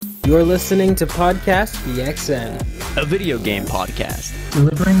You're listening to Podcast PXN, a video game podcast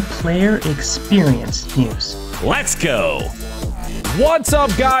delivering player experience news. Let's go! What's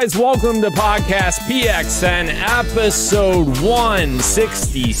up, guys? Welcome to Podcast PXN, episode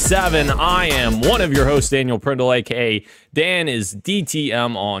 167. I am one of your hosts, Daniel Prindle, aka Dan is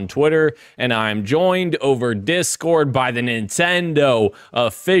DTM on Twitter, and I'm joined over Discord by the Nintendo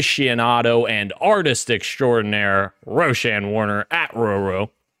aficionado and artist extraordinaire, Roshan Warner at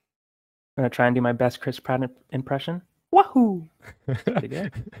Roro. I'm going to try and do my best Chris Pratt impression. Wahoo! Pretty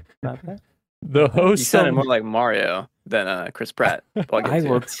good. Not bad. The host You sounded more like Mario than Chris Pratt. I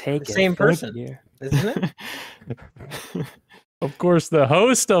will take it. Same person, isn't it? Of course, the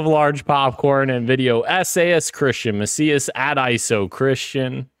host of Large Popcorn and video essayist Christian Macias at ISO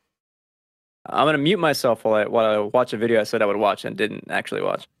Christian. I'm going to mute myself while I watch a video I said I would watch and didn't actually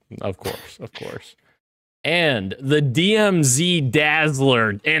watch. Of course. And the DMZ Dazzler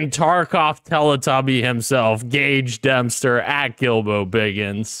and Tarkov Teletubby himself, Gage Dempster at Gilbo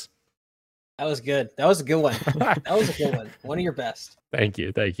Biggins. That was good. That was a good one. One of your best. Thank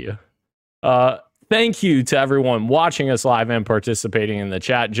you. Thank you to everyone watching us live and participating in the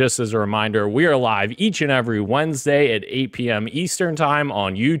chat. Just as a reminder, we are live each and every Wednesday at 8 p.m. Eastern time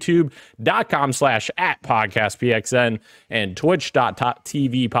on youtube.com/@podcastpxn and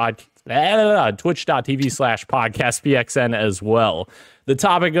twitch.tv/podcastpxn as well. The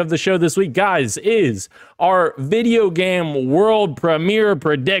topic of the show this week, guys, is our video game world premiere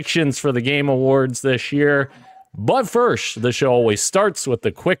predictions for the Game Awards this year. But first, the show always starts with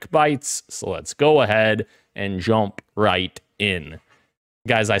the quick bites, so let's go ahead and jump right in.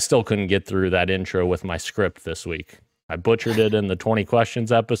 Guys, I still couldn't get through that intro with my script this week. I butchered it in the 20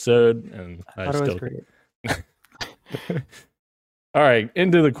 questions episode, and I still... Great. All right,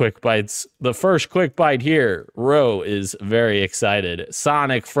 into the quick bites. The first quick bite here, Ro is very excited.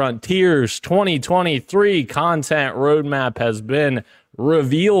 Sonic Frontiers 2023 content roadmap has been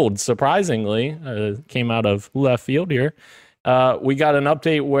revealed, surprisingly. Came out of left field here. We got an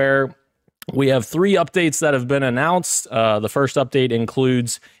update where we have 3 updates that have been announced. The first update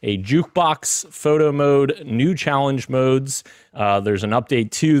includes a jukebox photo mode, new challenge modes. There's an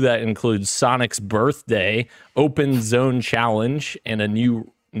update 2 that includes Sonic's birthday, open zone challenge, and a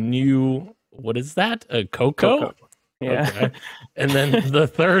new what is that? A Coco? Yeah. Okay. And then the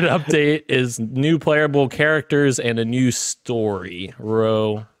third update is new playable characters and a new story.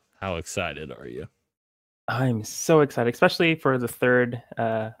 Ro, how excited are you? I'm so excited, especially for the third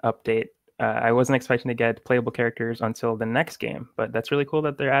update. I wasn't expecting to get playable characters until the next game, but that's really cool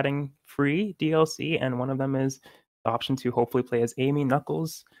that they're adding free DLC, and one of them is the option to hopefully play as Amy,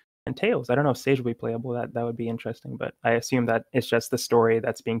 Knuckles, and Tails. I don't know if Sage will be playable. That would be interesting, but I assume that it's just the story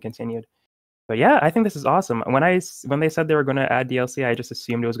that's being continued. But yeah, I think this is awesome. When they said they were going to add DLC, I just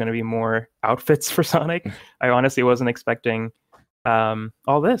assumed it was going to be more outfits for Sonic. I honestly wasn't expecting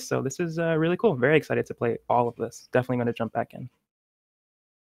all this, so this is really cool. Very excited to play all of this. Definitely going to jump back in.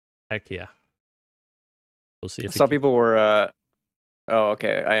 Heck yeah. We'll see if Some people were oh,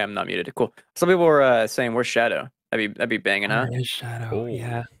 okay, I am not muted. Cool. Some people were saying, where's Shadow? That'd be banging, huh? Where is Shadow? Oh.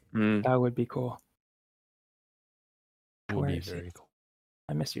 Yeah, that would be cool. It would Where be is he? very cool.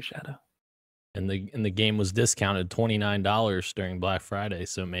 I miss you, Shadow. And the game was discounted $29 during Black Friday,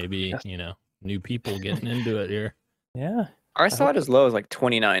 so maybe, new people getting into it here. Yeah. I saw it as low as like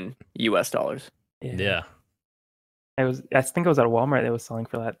 $29 US. Yeah. I think it was at Walmart. They was selling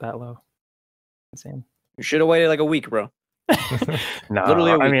for that low. Insane. You should have waited like a week, bro. No,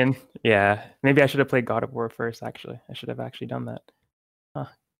 Literally a week. I mean, yeah. Maybe I should have played God of War first. Actually, I should have actually done that.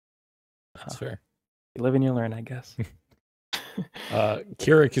 That's fair. You live and you learn, I guess.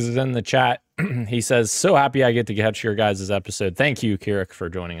 Kirik is in the chat. He says, so happy I get to catch your guys' episode. Thank you, Kirik, for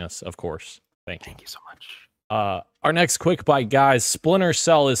joining us, of course. Thank you. Thank you so much. Our next quick bite, guys. Splinter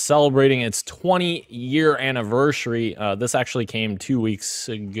Cell is celebrating its 20-year anniversary. This actually came 2 weeks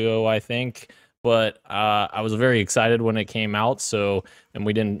ago, I think. But I was very excited when it came out. And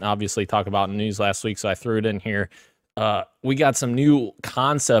we didn't obviously talk about news last week, so I threw it in here. We got some new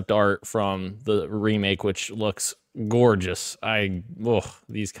concept art from the remake, which looks gorgeous.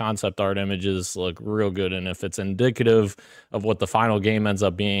 These concept art images look real good, and if it's indicative of what the final game ends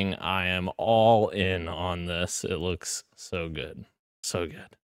up being, I am all in on this. It looks so good.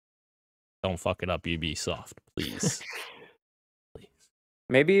 Don't fuck it up, Ubisoft, please.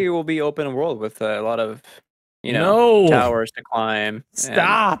 Maybe it will be open world with a lot of, No! towers to climb.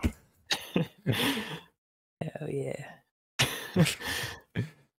 Stop. Hell yeah.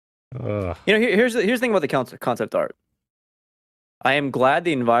 Here's the thing about the concept art. I am glad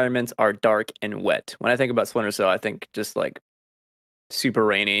the environments are dark and wet. When I think about Splinter Cell, I think just like super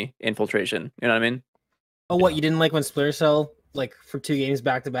rainy infiltration. You know what I mean? Oh, what you didn't like when Splinter Cell, like for 2 games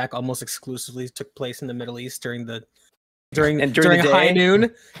back to back, almost exclusively took place in the Middle East during And during during the high day?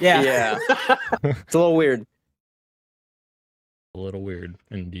 noon? Yeah. Yeah. It's a little weird. A little weird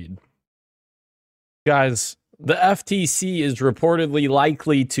indeed. Guys, the FTC is reportedly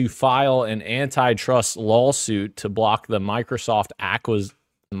likely to file an antitrust lawsuit to block the Microsoft acquisition.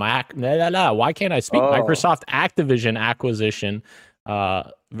 Why can't I speak? Oh. Microsoft Activision acquisition.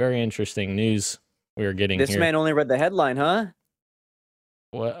 Very interesting news we are getting This here. man only read the headline, huh?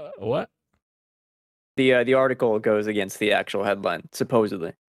 What? The article goes against the actual headline,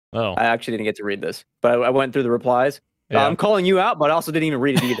 supposedly. Oh, I actually didn't get to read this, but I went through the replies. yeah. I'm calling you out, but I also didn't even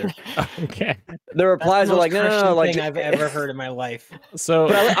read it either. Okay. The That's replies the were most like, no, Christian like thing I've ever heard in my life. So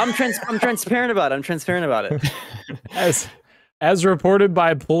But I'm transparent about it. I'm transparent about it. As reported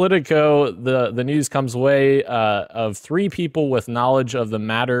by Politico, the news comes way of 3 people with knowledge of the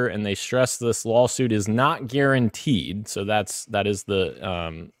matter, and they stress this lawsuit is not guaranteed. So that is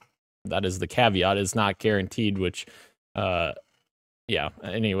the caveat. It's not guaranteed. Which, yeah.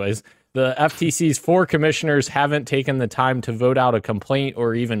 Anyways, the FTC's 4 commissioners haven't taken the time to vote out a complaint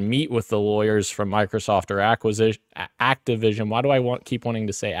or even meet with the lawyers from Microsoft or Activision. Why do I keep wanting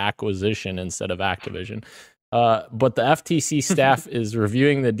to say acquisition instead of Activision? But the FTC staff is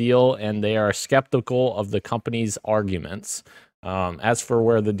reviewing the deal, and they are skeptical of the company's arguments. As for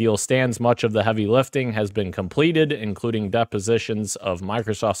where the deal stands, much of the heavy lifting has been completed, including depositions of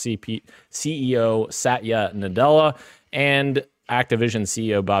Microsoft CEO Satya Nadella and Activision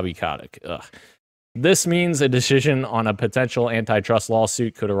CEO Bobby Kotick. This means a decision on a potential antitrust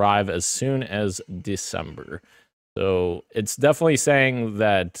lawsuit could arrive as soon as December. So it's definitely saying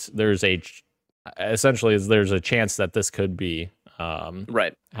that there's a chance that this could be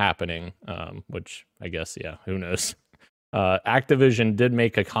Right. happening, which I guess, yeah, who knows. Activision did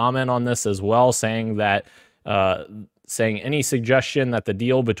make a comment on this as well, saying any suggestion that the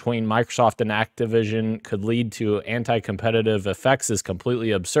deal between Microsoft and Activision could lead to anti-competitive effects is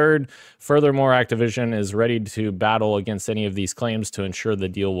completely absurd. Furthermore, Activision is ready to battle against any of these claims to ensure the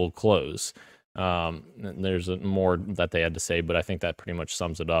deal will close. There's more that they had to say, but I think that pretty much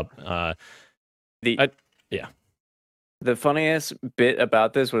sums it up. The funniest bit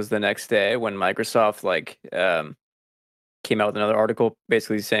about this was the next day when Microsoft came out with another article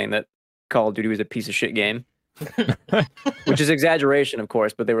basically saying that Call of Duty was a piece of shit game. Which is exaggeration, of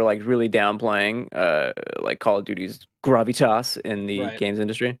course, but they were like really downplaying Call of Duty's gravitas in the games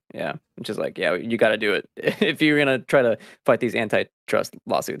industry. Yeah, which is like, yeah, you got to do it if you're gonna try to fight these antitrust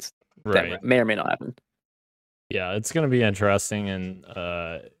lawsuits. Right. That may or may not happen. Yeah, it's going to be interesting, and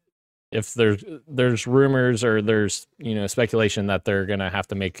if there's rumors or there's speculation that they're going to have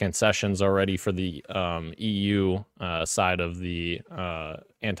to make concessions already for the EU side of the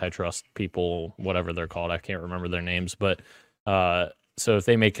antitrust people, whatever they're called, I can't remember their names, but so if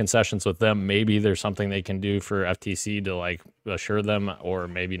they make concessions with them, maybe there's something they can do for FTC to assure them, or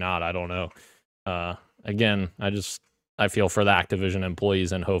maybe not. I don't know. Again, I feel for the Activision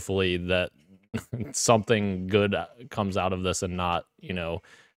employees, and hopefully that something good comes out of this, and not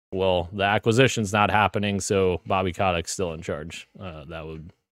well, the acquisition's not happening, so Bobby Kotick's still in charge. That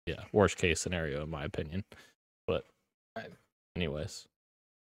would, worst case scenario in my opinion. But anyways,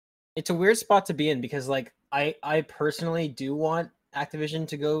 it's a weird spot to be in because I personally do want Activision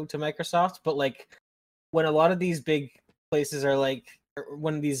to go to Microsoft, but when a lot of these big places are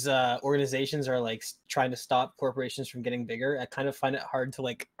when these organizations are trying to stop corporations from getting bigger, I kind of find it hard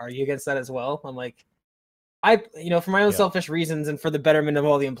to argue against that as well. I'm for my own selfish reasons and for the betterment of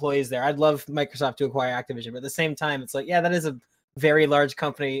all the employees there, I'd love Microsoft to acquire Activision, but at the same time, it's that is a very large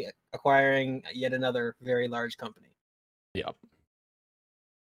company acquiring yet another very large company. Yep.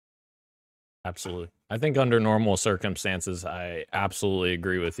 Absolutely. I think under normal circumstances, I absolutely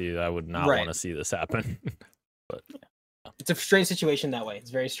agree with you. I would not want to see this happen. But it's a strange situation that way. It's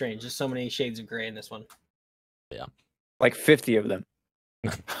very strange. There's so many shades of gray in this one. Yeah. 50 of them.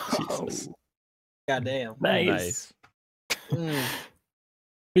 Jesus. Goddamn. Nice.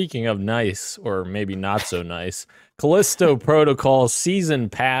 Speaking of nice, or maybe not so nice, Callisto Protocol Season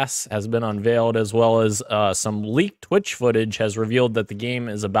Pass has been unveiled, as well as some leaked Twitch footage has revealed that the game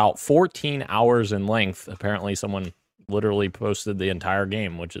is about 14 hours in length. Apparently, someone literally posted the entire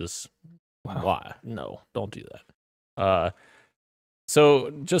game, which is why? No, don't do that.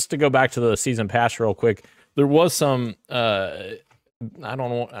 So just to go back to the Season Pass real quick, there was some I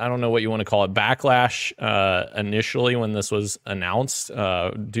don't know what you want to call it, backlash initially when this was announced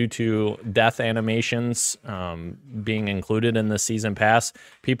due to death animations being included in the season pass.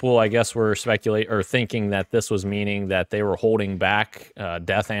 People, I guess, were thinking that this was meaning that they were holding back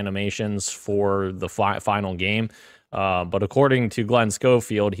death animations for the final game. But according to Glenn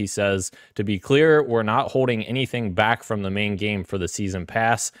Schofield, he says, to be clear, we're not holding anything back from the main game for the season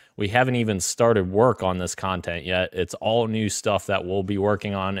pass. We haven't even started work on this content yet. It's all new stuff that we'll be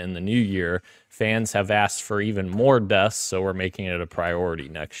working on in the new year. Fans have asked for even more deaths, so we're making it a priority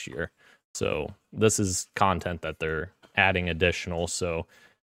next year. So this is content that they're adding additional. So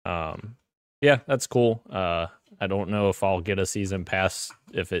yeah, that's cool. I don't know if I'll get a season pass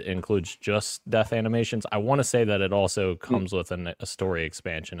if it includes just death animations. I want to say that it also comes with a story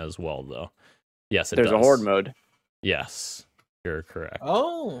expansion as well, though. Yes, There's does. a horde mode. Yes, you're correct.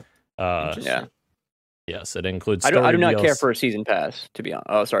 Oh, Yeah. Yes, it includes. I do not DLC. care for a season pass, to be honest.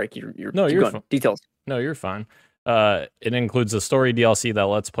 Oh, sorry. You're fine. Details. No, you're fine. It includes a story DLC that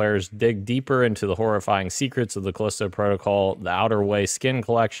lets players dig deeper into the horrifying secrets of the Callisto Protocol, the Outer Way skin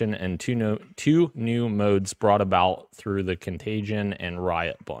collection, and two new modes brought about through the Contagion and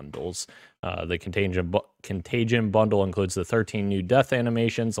Riot bundles. The Contagion bundle includes the 13 new death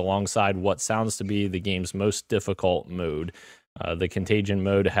animations alongside what sounds to be the game's most difficult mode. The Contagion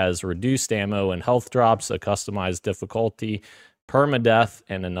mode has reduced ammo and health drops, a customized difficulty, permadeath,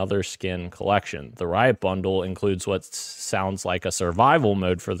 and another skin collection. The Riot bundle includes what sounds like a survival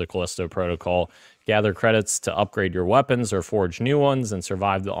mode for the Callisto Protocol. Gather credits to upgrade your weapons or forge new ones and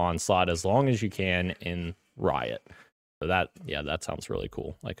survive the onslaught as long as you can in Riot. So that sounds really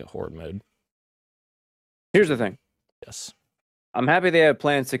cool, like a horde mode. Here's the thing. Yes. I'm happy they have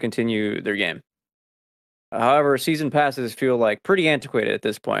plans to continue their game. However, season passes feel like pretty antiquated at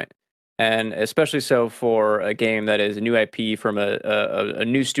this point. And especially so for a game that is a new IP from a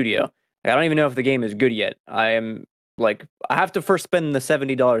new studio. I don't even know if the game is good yet. I have to first spend the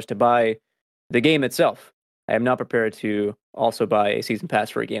 $70 to buy the game itself. I am not prepared to also buy a season pass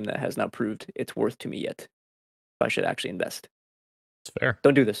for a game that has not proved its worth to me yet. I should actually invest. It's fair.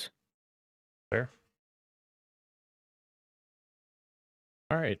 Don't do this. Fair.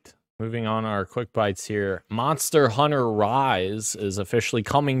 All right. Moving on our quick bites here. Monster Hunter Rise is officially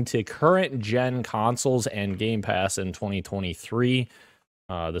coming to current gen consoles and Game Pass in 2023.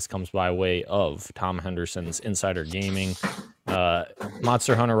 This comes by way of Tom Henderson's Insider Gaming.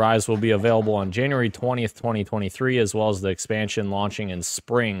 Monster Hunter Rise will be available on January 20th, 2023, as well as the expansion launching in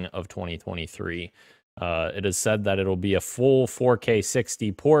spring of 2023. It is said that it'll be a full 4K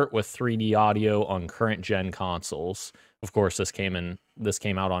 60 port with 3D audio on current gen consoles. Of course, this came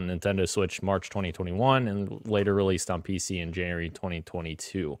out on Nintendo Switch March 2021 and later released on PC in January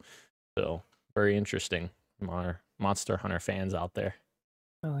 2022. So, very interesting from our Monster Hunter fans out there.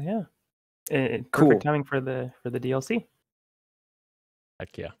 Oh yeah, perfect Cool. timing for the DLC.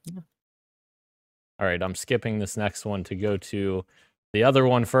 Heck yeah. All right, I'm skipping this next one to go to the other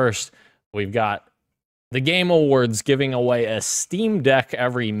one first. We've got the Game Awards giving away a Steam Deck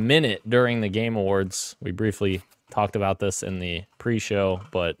every minute during the Game Awards. We briefly talked about this in the pre-show,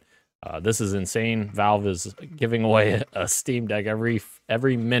 but this is insane. Valve is giving away a Steam Deck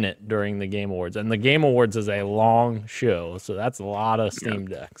every minute during the Game Awards, and the Game Awards is a long show, so that's a lot of Steam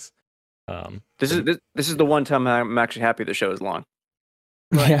Decks. This is the one time I'm actually happy the show is long.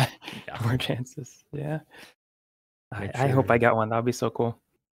 Yeah. Yeah. More chances. Yeah. Make I hope sure- I got one. That would be so cool.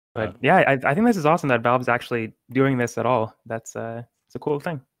 But yeah, I think this is awesome that Valve's actually doing this at all. That's it's a cool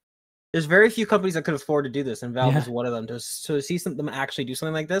thing. there's very few companies that could afford to do this, and Valve Yeah. is one of them. To see them actually do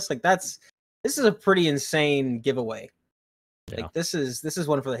something like this, this is a pretty insane giveaway. Yeah. Like this is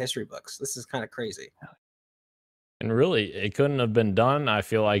one for the history books. This is kind of crazy. And really, it couldn't have been done, I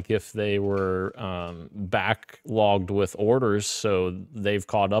feel like, if they were backlogged with orders. So they've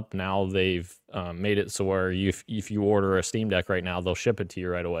caught up now. They've made it so where if you order a Steam Deck right now, they'll ship it to you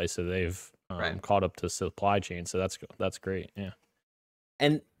right away. So they've caught up to supply chain. So that's great. Yeah.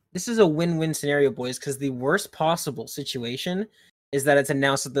 And this is a win-win scenario, boys, because the worst possible situation is that it's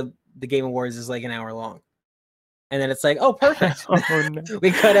announced that the Game Awards is like an hour long. And then it's like, oh, perfect. Oh, no.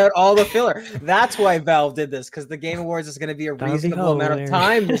 We cut out all the filler. That's why Valve did this, because the Game Awards is going to be a That would be reasonable amount of hilarious.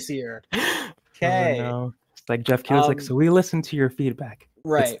 time this year. Okay. Oh, no. It's like Jeff Keighley's like, so we listened to your feedback.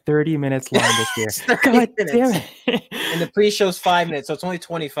 Right. It's 30 minutes long this year. It's 30 God minutes. damn it. And the pre-show's 5 minutes, so it's only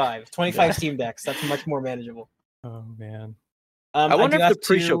 25. 25 Steam Decks. That's much more manageable. Oh, man. I wonder do if have the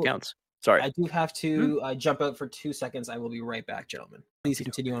pre-show to- counts. Sorry. I do have to jump out for 2 seconds. I will be right back, gentlemen. Please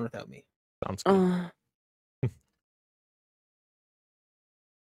continue on without me. Sounds good.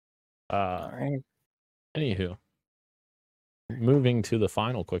 All right. Anywho, moving to the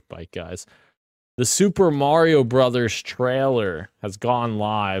final quick bite, guys. The Super Mario Brothers trailer has gone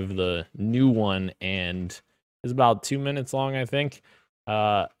live, the new one, and is about 2 minutes long, I think.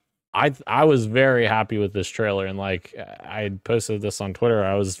 I was very happy with this trailer, and like I posted this on Twitter,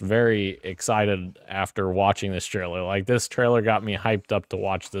 I was very excited after watching this trailer. Like, this trailer got me hyped up to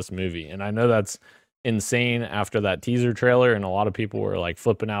watch this movie, and I know that's insane after that teaser trailer, and a lot of people were like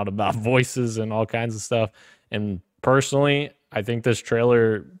flipping out about voices and all kinds of stuff. And personally, I think this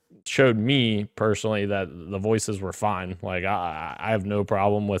trailer showed me personally that the voices were fine. Like, I have no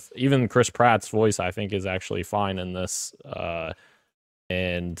problem with even Chris Pratt's voice. I think is actually fine in this,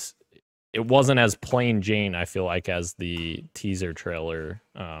 and it wasn't as plain Jane, I feel like, as the teaser trailer.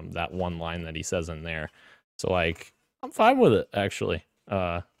 That one line that he says in there. So like, I'm fine with it actually.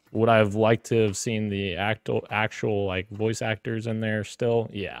 Would I have liked to have seen the actual like voice actors in there still?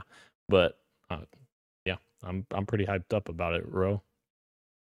 Yeah, but yeah, I'm pretty hyped up about it. Ro,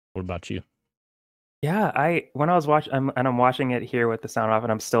 what about you? Yeah, when I was watching, I'm watching it here with the sound off,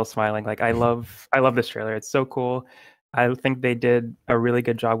 and I'm still smiling. Like, I love this trailer. It's so cool. I think they did a really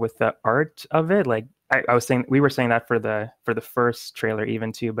good job with the art of it. Like, I was saying, we were saying that for the first trailer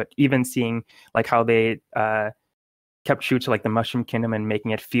even too, but even seeing like how they kept true to like the Mushroom Kingdom and making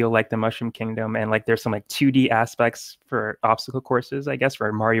it feel like the Mushroom Kingdom, and like there's some like 2D aspects for obstacle courses, I guess,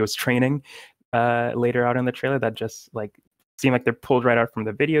 where Mario's training later out in the trailer that just like seem like they're pulled right out from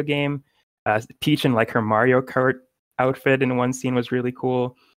the video game. Peach in like her Mario Kart outfit in one scene was really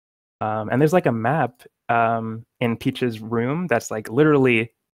cool. And there's like a map in Peach's room that's like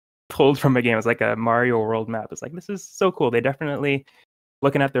literally pulled from a game. It's like a Mario World map. It's like, this is so cool. They definitely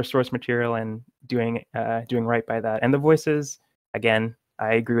looking at their source material and doing right by that. And the voices, again,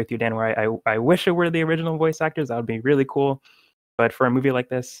 I agree with you, Dan, where I wish it were the original voice actors. That would be really cool. But for a movie like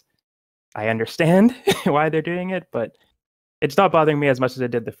this, I understand why they're doing it, but it's not bothering me as much as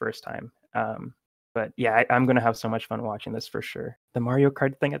it did the first time. But yeah, I'm going to have so much fun watching this for sure. The Mario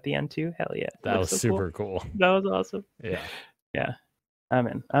Kart thing at the end too, hell yeah. That was so super cool. That was awesome. Yeah. Yeah, I'm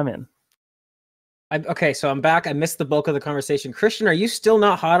in. Okay, so I'm back. I missed the bulk of the conversation. Christian, are you still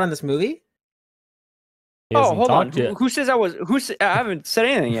not hot on this movie? Oh, hold on. Who says I was? I haven't said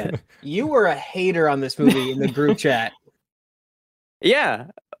anything yet. You were a hater on this movie in the group chat. Yeah,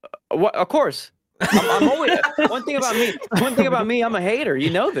 of course. I'm always one thing about me. I'm a hater. You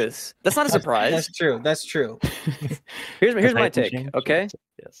know this. That's not a surprise. That's true. Here's my take. Okay.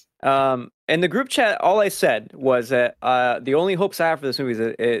 Yes. In the group chat, all I said was that the only hopes I have for this movie is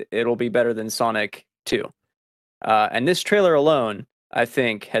that it'll be better than Sonic 2. And this trailer alone, I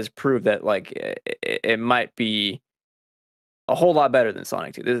think, has proved that like it might be a whole lot better than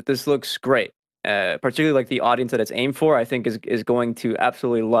Sonic 2. This looks great. Particularly like the audience that it's aimed for, I think is going to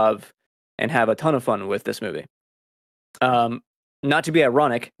absolutely love and have a ton of fun with this movie. Not to be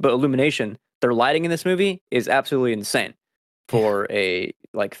ironic, but Illumination, their lighting in this movie is absolutely insane for a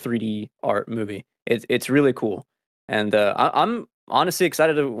like 3D art movie. It's really cool, and I'm honestly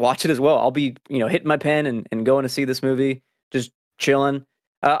excited to watch it as well. I'll be hitting my pen and going to see this movie, just chilling.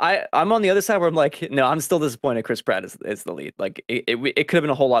 I'm on the other side where I'm like, no, I'm still disappointed Chris Pratt is the lead. Like it could have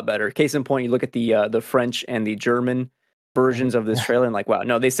been a whole lot better. Case in point, you look at the French and the German versions of this trailer and like, wow,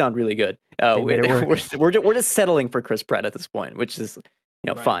 no, they sound really good. We're just settling for Chris Pratt at this point, which is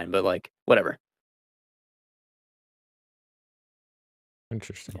Right. fine, but like whatever.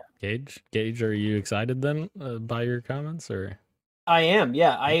 Interesting. Gage, are you excited then by your comments or? I am,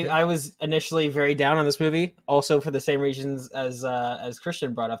 yeah. I was initially very down on this movie, also for the same reasons as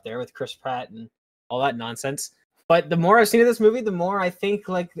Christian brought up there with Chris Pratt and all that nonsense. But the more I've seen of this movie, the more I think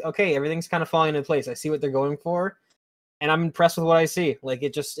like, okay, everything's kind of falling into place. I see what they're going for, and I'm impressed with what I see. Like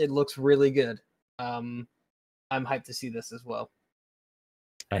it looks really good. I'm hyped to see this as well.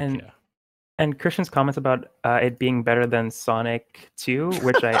 And Christian's comments about it being better than Sonic 2,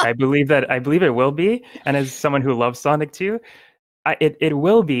 which I believe it will be. And as someone who loves Sonic 2, it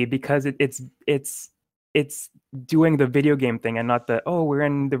will be because it's doing the video game thing and not the we're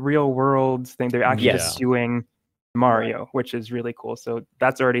in the real world thing. They're actually just doing Mario, which is really cool. So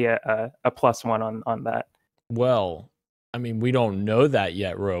that's already a +1 on that. Well, I mean, we don't know that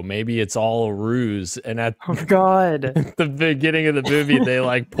yet, Ro. Maybe it's all a ruse. And at the beginning of the movie, they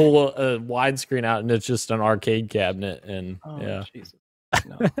like pull a widescreen out, and it's just an arcade cabinet. And yeah, Jesus.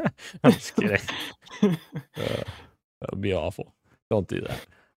 No. I'm just kidding. That would be awful. Don't do that.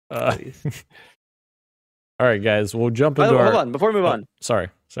 All right, guys, we'll jump into Hold on, before we move on. Sorry.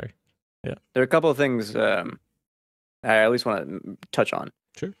 Yeah, there are a couple of things I at least want to touch on.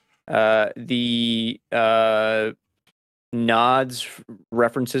 Sure. The nods,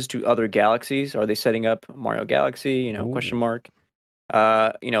 references to other galaxies. Are they setting up Mario Galaxy? You know, Ooh. question mark.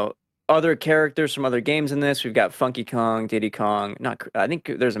 You know, other characters from other games in this. We've got Funky Kong, Diddy Kong. I think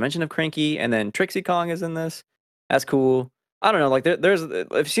there's a mention of Cranky, and then Trixie Kong is in this. That's cool. I don't know. Like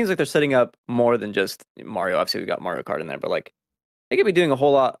it seems like they're setting up more than just Mario. Obviously, we got Mario Kart in there, but like they could be doing a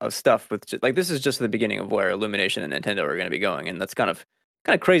whole lot of stuff with like this is just the beginning of where Illumination and Nintendo are going to be going, and that's kind of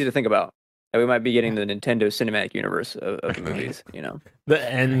crazy to think about. That we might be getting the Nintendo Cinematic Universe of the movies. You know, The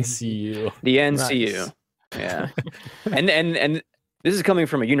NCU. the NCU. Nice. Yeah, and this is coming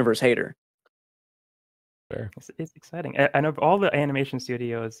from a universe hater. It's exciting. And of all the animation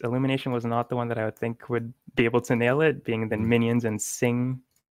studios, Illumination was not the one that I would think would be able to nail it, being the Minions and Sing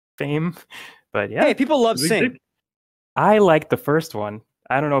fame. But yeah, Hey, people love we Sing. did- I liked the first one.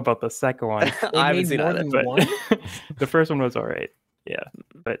 I don't know about the second one, They I haven't made seen more either. than but one. the first one was all right. Yeah,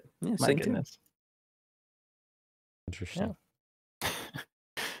 but Yeah, my Sing too. goodness. Interesting.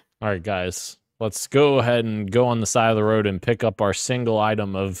 All right, guys, let's go ahead and go on the side of the road and pick up our single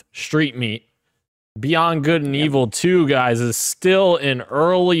item of street meat. Beyond Good and Evil 2, guys, is still in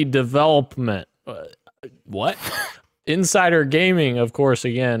early development. What? Insider Gaming, of course,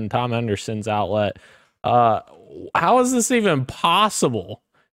 again, Tom Henderson's outlet. How is this even possible?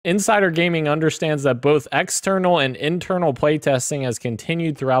 Insider Gaming understands that both external and internal playtesting has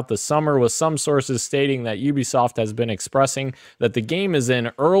continued throughout the summer, with some sources stating that Ubisoft has been expressing that the game is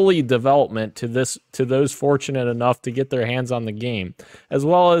in early development to those fortunate enough to get their hands on the game, as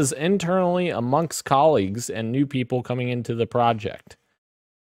well as internally amongst colleagues and new people coming into the project.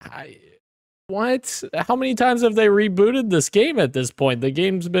 What? How many times have they rebooted this game at this point? The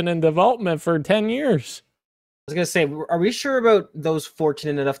game's been in development for 10 years. I was gonna say, are we sure about those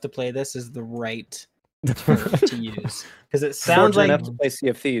fortunate enough to play this is the right term to use? Because it sounds Fortunate like enough to play Sea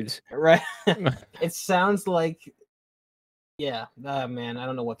of Thieves. right. It sounds like, yeah. Man, I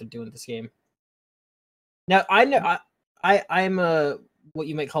don't know what they're doing with this game. Now I know I'm a what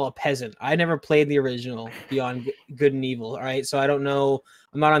you might call a peasant. I never played the original Beyond Good and Evil. All right, so I don't know.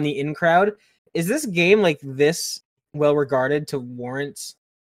 I'm not on the in crowd. Is this game like this well regarded to warrant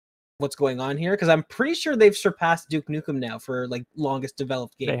what's going on here? Because I'm pretty sure they've surpassed Duke Nukem now for like longest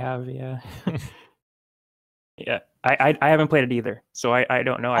developed game. They have, yeah. Yeah, I haven't played it either, so I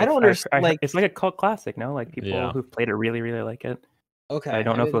don't know. I don't understand. Like, it's like a cult classic, no? Like people Yeah. who've played it really, really like it. okay, I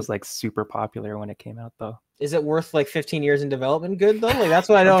don't know if it mean, was like super popular when it came out, though. is it worth like 15 years in development good though? Like that's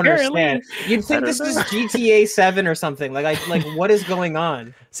what I don't Apparently. understand. You'd think don't this is know. GTA 7 or something. Like what is going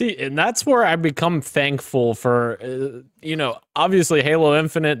on? See, and that's where I become thankful for, obviously Halo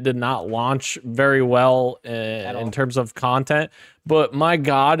Infinite did not launch very well all. in terms of content, but my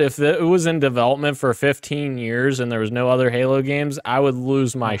God, if it was in development for 15 years and there was no other Halo games, I would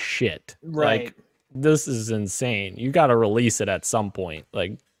lose my shit. Right. Like, this is insane. You got to release it at some point.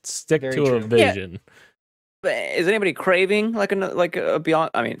 Like, stick Very to a true. vision. But is anybody craving like a Beyond?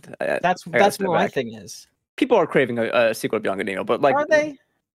 I mean, That's I gotta what step my back. thing is. People are craving a sequel to Beyond Good and Evil, but like, Are they?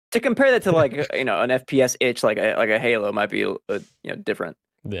 to compare that to like an FPS itch like a Halo might be different.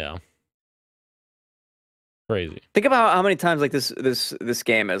 Yeah. Crazy. Think about how many times like this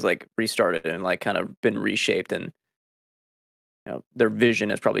game has like restarted and like kind of been reshaped, and their vision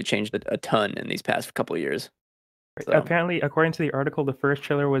has probably changed a ton in these past couple of years. So, Apparently, according to the article, the first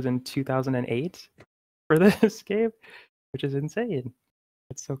trailer was in 2008 for this game, which is insane.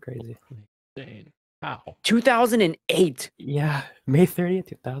 It's so crazy. Insane. How? 2008. Yeah, May 30th,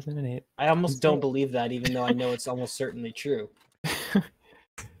 2008. I almost don't believe that, even though I know it's almost certainly true.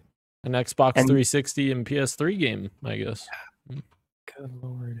 An Xbox And- 360 and PS3 game, I guess. Good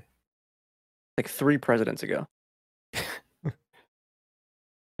lord. Like 3 presidents ago.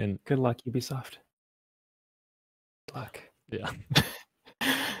 And Good luck, Ubisoft. Good luck. yeah.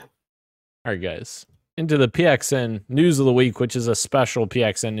 All right, guys. Into the PXN news of the week, which is a special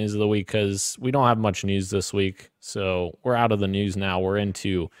PXN news of the week because we don't have much news this week. So we're out of the news now. We're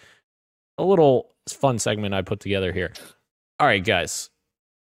into a little fun segment I put together here. All right, guys.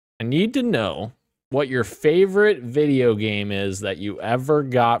 I need to know what your favorite video game is that you ever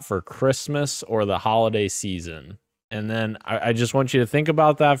got for Christmas or the holiday season. And then I just want you to think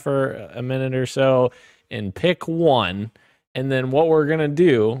about that for a minute or so and pick one. And then what we're going to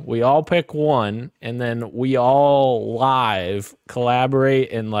do, we all pick one, and then we all live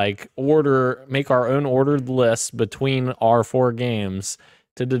collaborate and like make our own ordered list between our 4 games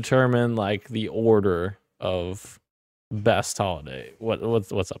to determine like the order of best holiday.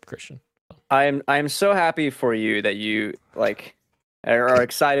 What's up, Christian? I'm so happy for you that you like are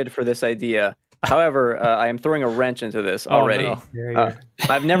excited for this idea. However, I am throwing a wrench into this Oh, already. no.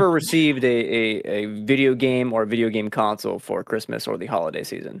 I've never received a video game or a video game console for Christmas or the holiday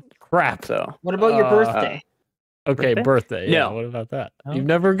season. Crap. So What about your birthday? Okay, birthday. Yeah. No. What about that? Oh. You've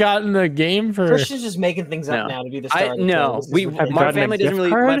never gotten a game for? Christian's just making things up No. now to be the star. Of the show. No, This is we ridiculous. my gotten a family doesn't gift really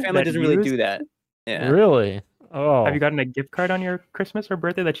card my family that doesn't really used- do that. Yeah. Really? Oh. Have you gotten a gift card on your Christmas or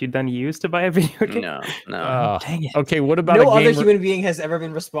birthday that you then use to buy a video game? No. Oh. Dang it. Okay. What about No a game? other human being has ever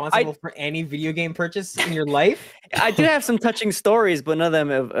been responsible for any video game purchase in your life. I do have some touching stories, but none of them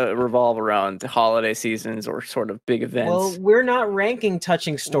have, revolve around holiday seasons or sort of big events. Well, we're not ranking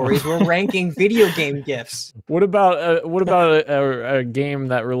touching stories. We're ranking video game gifts. What about a game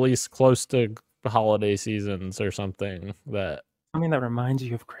that released close to holiday seasons or something? That Something that reminds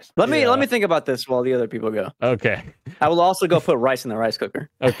you of Christmas. let Yeah. me think about this while the other people go. okay. I will also go put rice in the rice cooker.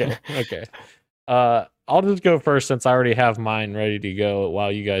 Okay. Okay. I'll just go first since I already have mine ready to go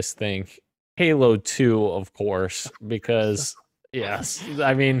while you guys think. Halo 2, of course, because yes,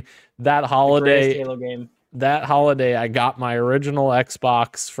 I mean that The greatest holiday Halo game. I got my original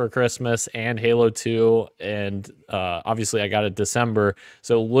Xbox for Christmas and Halo 2, and obviously I got it December.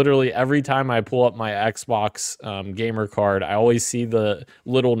 So literally every time I pull up my Xbox gamer card, I always see the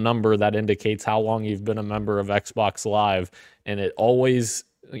little number that indicates how long you've been a member of Xbox Live, and it always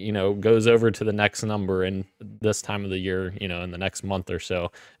goes over to the next number in this time of the year, in the next month or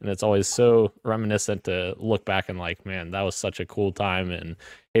so. And it's always so reminiscent to look back and like, man, that was such a cool time. And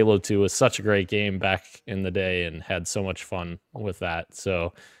Halo 2 was such a great game back in the day and had so much fun with that.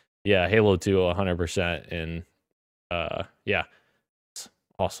 So yeah, Halo 2 100%. And yeah, it's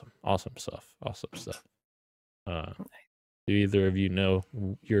awesome stuff. Do either of you know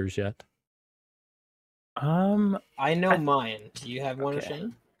yours yet? I know mine. Do you have one, Okay.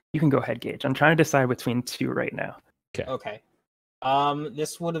 Shane? You can go ahead, Gage. I'm trying to decide between two right now. Okay.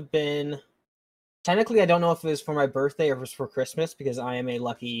 This would have been technically I don't know if it was for my birthday or if it was for Christmas because I am a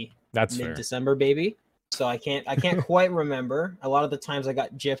lucky That's fair. mid-December baby. So I can't quite remember. A lot of the times I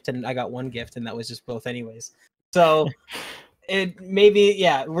got gypped and I got one gift and that was just both anyways. So it maybe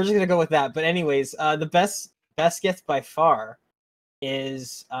we're just gonna go with that. But anyways, the best gift by far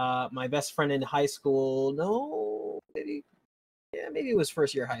is my best friend in high school. No, maybe it was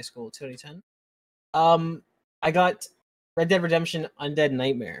first year high school, 2010. I got Red Dead Redemption Undead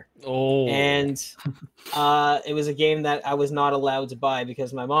Nightmare. Oh, And it was a game that I was not allowed to buy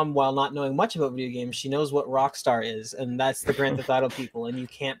because my mom, while not knowing much about video games, she knows what Rockstar is, and that's the Grand Theft Auto people, and you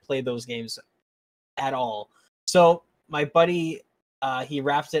can't play those games at all. So my buddy, he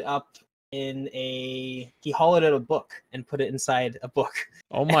wrapped it up he hollowed out a book and put it inside a book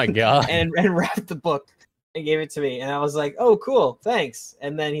oh my god. and wrapped the book and gave it to me. And I was like, oh, cool, thanks.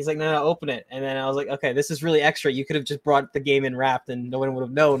 And then he's like, no, open it. And then I was like, okay, this is really extra. You could have just brought the game in wrapped and no one would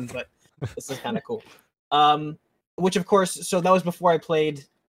have known, but this is kind of cool. Which, of course, so that was before I played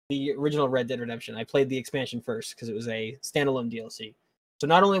the original Red Dead Redemption. I played the expansion first because it was a standalone DLC. So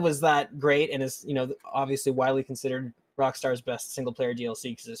not only was that great and is, obviously widely considered Rockstar's best single-player DLC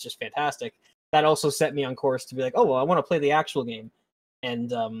because it's just fantastic, that also set me on course to be like, oh, well, I want to play the actual game. And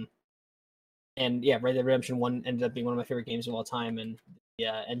yeah, Red Dead Redemption 1 ended up being one of my favorite games of all time, and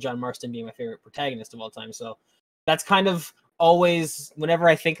John Marston being my favorite protagonist of all time. So that's kind of always, whenever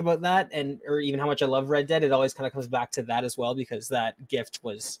I think about that, or even how much I love Red Dead, it always kind of comes back to that as well, because that gift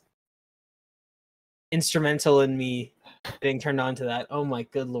was instrumental in me getting turned on to that. Oh my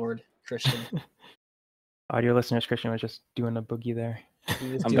good lord, Christian. Audio listeners, Christian was just doing a boogie there. He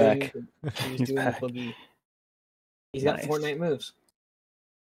was I'm doing, back. He was He's doing the back. boogie. He's got Nice. Fortnite moves.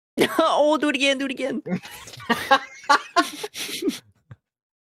 Oh, do it again.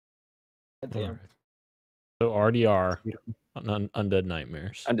 God damn. So RDR Beautiful. on Undead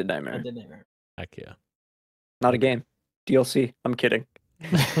Nightmares. Undead Nightmare. Undead Nightmare. Heck yeah. Not a game. DLC. I'm kidding.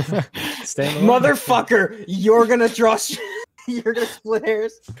 Standalone? Motherfucker, you're gonna you're gonna split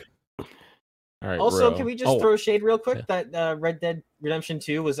hairs. All right, Also, bro. can we just throw shade real quick that Red Dead Redemption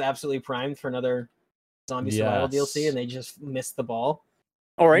 2 was absolutely primed for another zombie survival Yes. DLC, and they just missed the ball.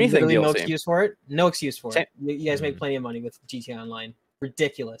 Or anything Literally no DLC. excuse for it. No excuse for Same- it. You guys make Mhm. plenty of money with GTA Online.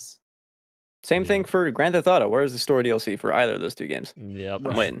 Ridiculous. Same Yeah. thing for Grand Theft Auto. Where's the story DLC for either of those two games? Yep.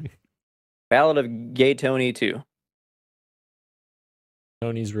 I'm waiting. Ballad of Gay Tony 2.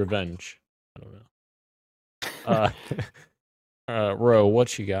 Tony's Revenge. I don't know. Ro,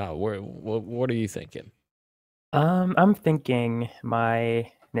 what you got? What are you thinking? I'm thinking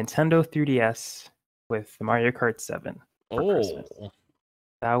my Nintendo 3DS with Mario Kart 7. for Christmas. Oh,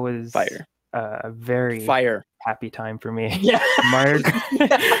 That was Fire. a very Fire. happy time for me. Yeah. Mario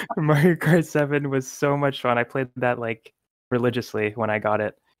Mario Kart 7 was so much fun. I played that like religiously when I got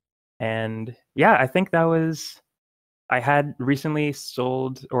it. And yeah, I think that was. I had recently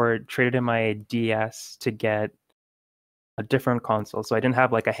sold or traded in my DS to get a different console, so I didn't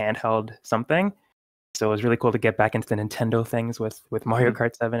have like a handheld something. So it was really cool to get back into the Nintendo things with Mario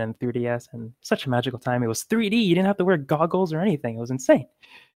Kart 7 and 3DS, and such a magical time. It was 3D. You didn't have to wear goggles or anything. It was insane.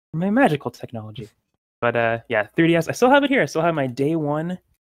 My magical technology. But yeah, 3DS. I still have it here. I still have my day one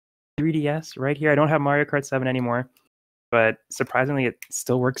 3DS right here. I don't have Mario Kart 7 anymore, but surprisingly, it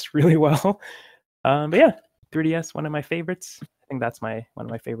still works really well. But yeah, 3DS, one of my favorites. I think that's one of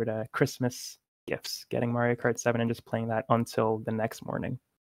my favorite Christmas gifts. Getting Mario Kart 7 and just playing that until the next morning.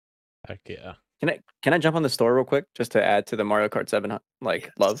 Heck yeah. Can I jump on the store real quick just to add to the Mario Kart 7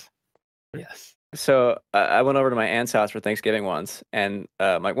 love? Yes. So I went over to my aunt's house for Thanksgiving once, and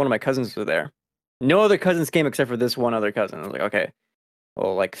one of my cousins was there. No other cousins came except for this one other cousin. I was like, okay,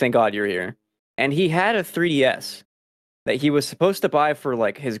 well, like thank God you're here. And he had a 3DS that he was supposed to buy for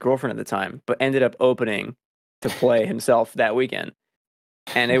like his girlfriend at the time, but ended up opening to play himself that weekend.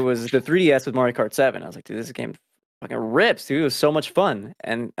 And it was the 3DS with Mario Kart 7. I was like, dude, this game fucking rips, dude. It was so much fun.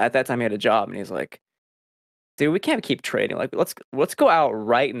 And at that time he had a job, and he's like, dude, we can't keep trading. Like, let's go out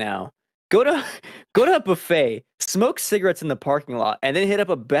right now. Go to a buffet, smoke cigarettes in the parking lot, and then hit up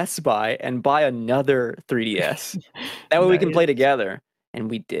a Best Buy and buy another 3DS. That way we can play together. And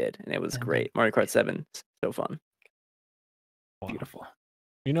we did, and it was great. Mario Kart 7, so fun. Beautiful.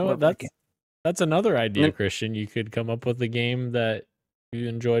 You know what? That's another idea, Christian. You could come up with a game that you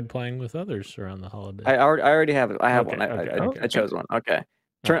enjoyed playing with others around the holiday. I already have it. I have Okay, one. okay. I chose one. Okay.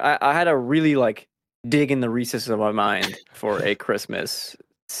 I had to really like dig in the recesses of my mind for a Christmas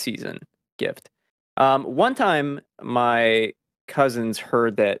season gift. One time my cousins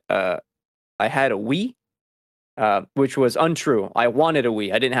heard that I had a Wii, which was untrue. I wanted a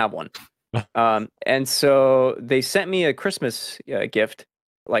Wii. I didn't have one. And so they sent me a Christmas gift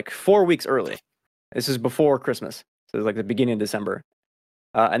like 4 weeks early. This is before Christmas. So it was like the beginning of December.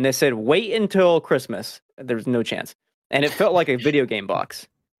 And they said, wait until Christmas. There's no chance. And it felt like a video game box.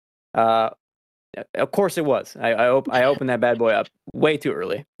 Of course it was. I opened that bad boy up way too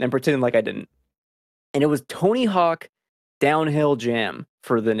early and pretended like I didn't. And it was Tony Hawk Downhill Jam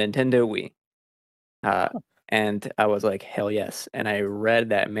for the Nintendo Wii. And I was like, hell yes. And I read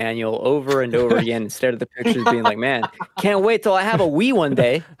that manual over and over again and stared at the pictures being like, man, can't wait till I have a Wii one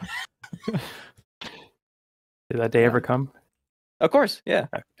day. Did that day ever come? Of course, yeah.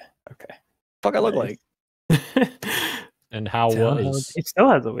 Okay. Fuck I look like. And how was? It still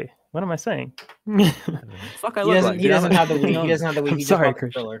has a Wii. What am I saying? Fuck I look like. He doesn't have the Wii. He doesn't have the Wii. He just Sorry, bought the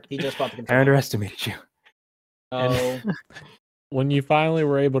controller. He just bought the I controller. underestimated you. Oh, When you finally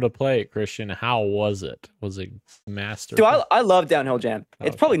were able to play it, Christian, how was it? Was it master? Dude, I love Downhill Jam. It's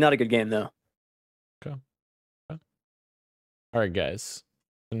Okay. probably not a good game though. All right, guys.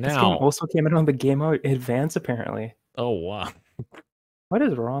 So This game now, also came out on the Game Boy Advance, apparently. oh wow, What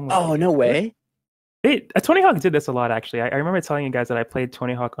is wrong with Oh, no way. Tony Hawk did this a lot, actually. I remember telling you guys that I played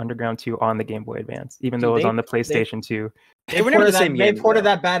Tony Hawk Underground 2 on the Game Boy Advance, even though it was on the PlayStation 2. They were never the same They game. ported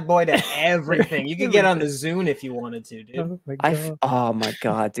that bad boy to everything. You could get on the Zune if you wanted to, dude. Oh my god. Oh my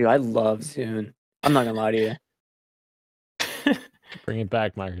god, dude, I love Zune. I'm not gonna lie to you. bring it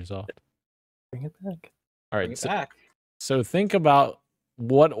back, Microsoft. Bring it back. All Bring right, it so, back. so think about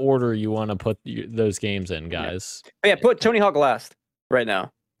what order you want to put those games in, guys. But yeah, put Tony Hawk last right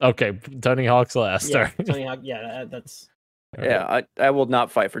now. Okay, Tony Hawk's last. Yeah, All right. Tony Hawk. Yeah, that's. All Yeah, I will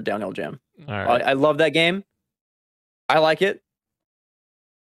not fight for Downhill Jam. All right. I love that game. I like it.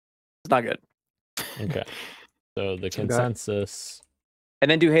 It's not good. Okay. So the So got- consensus.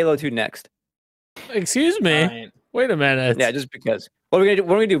 And then do Halo 2 next. Excuse me. Alright. Wait a minute. Yeah, just because. What are we gonna do?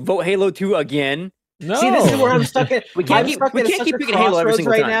 What are we gonna do? Vote Halo 2 again? No. See, this is where I'm stuck at. We can't I'm keep- stuck we at can't such keep a picking Halo every crossroads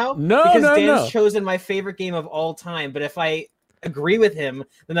single right time. now. No, because no, Dan's no. chosen my favorite game of all time. But if I agree with him,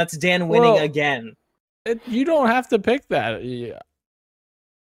 then that's Dan winning Well, again. You don't have to pick that. Yeah.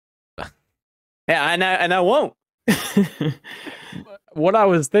 Yeah, and I won't. What I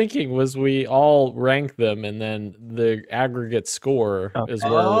was thinking was we all rank them, and then the aggregate score is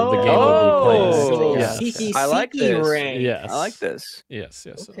where the game Oh. would be So placed. Yeah. Siki I like this. rank. Yes. I like this. Yes.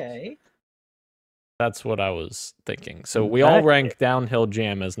 Yes. Okay. That's what I was thinking. So we all That- rank Downhill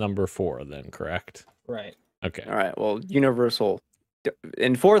Jam as number 4, then, correct? Right. Okay. All right. Well, Universal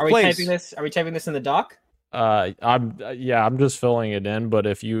in fourth Are we place. typing this? Are we typing this in the doc? I'm just filling it in, but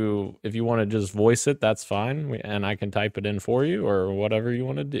if you want to just voice it, that's fine, and I can type it in for you or whatever you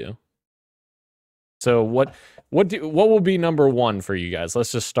want to do. So what will be number 1 for you guys?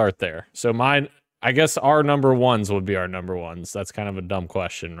 Let's just start there. So I guess our number 1s would be our number 1s. That's kind of a dumb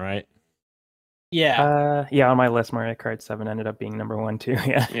question, right? Yeah. Yeah, on my list, Mario Kart 7 ended up being number 1 too.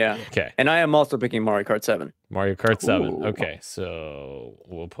 Yeah. Yeah. Okay. And I am also picking Mario Kart 7. Mario Kart 7. Ooh. Okay, so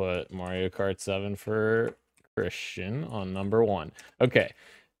we'll put Mario Kart 7 for Christian on number 1. Okay.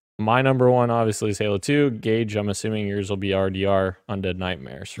 My number 1 obviously is Halo 2. Gage, I'm assuming yours will be RDR Undead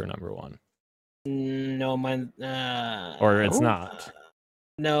Nightmares for number 1. No, mine. Or it's Oh. not.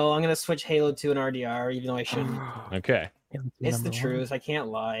 No, I'm gonna switch Halo 2 and RDR, even though I shouldn't. Okay. It's the truth. I can't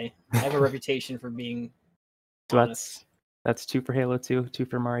lie. I have a reputation for being So honest. that's 2 for Halo 2, 2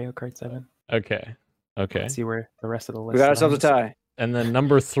 for Mario Kart 7. Okay. Okay. Let's see where the rest of the list We got ourselves a lands. tie. And then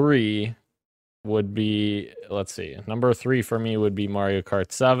number 3 would be, let's see. Number 3 for me would be Mario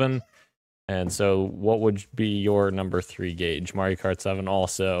Kart 7. And so what would be your number 3, Gage? Mario Kart 7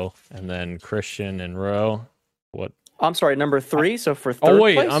 also. And then Christian and Ro. What? I'm sorry, number 3. So for third Oh,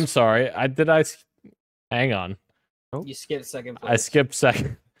 wait. place? I'm sorry. Hang on. You skipped second place. I skipped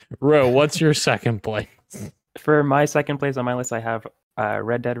second. Ro, what's your second place? For my second place on my list, I have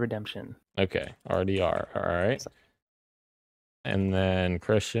Red Dead Redemption. Okay. RDR. All right. And then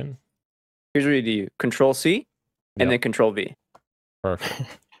Christian. Here's what you do: Control C, and Yep. then Control V.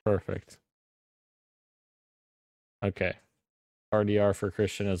 Perfect. Perfect. Okay. RDR for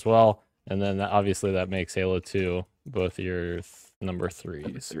Christian as well. And then obviously that makes Halo 2 both your number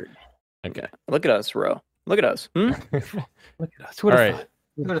 3s. Okay. Look at us, Ro. Look at us. Hmm? Look at us. All right.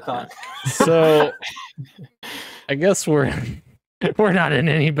 Who would have thought? So I guess we're not in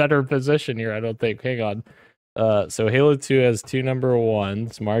any better position here, I don't think. Hang on. So Halo 2 has 2 number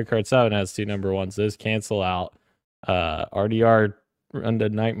 1s. Mario Kart 7 has 2 number 1s. Those cancel out. RDR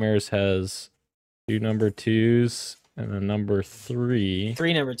Undead Nightmares has 2 number 2s and a number 3.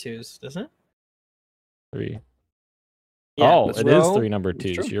 3 number 2s, doesn't it? 3. Yeah, Oh, it's it is Ro. 3 number It's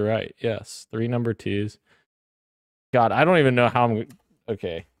 2s. true. You're right. Yes, 3 number 2s. God, I don't even know how I'm.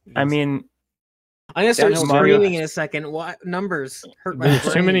 Okay. I mean, I'm gonna start Downhill Mario. screaming in a second. What numbers hurt my there's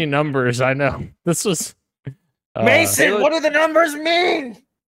too brain. many numbers. I know. This was. Mason, Halo- what do the numbers mean?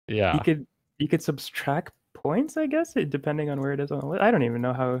 Yeah. you could subtract points, I guess, depending on where it is on the list. I don't even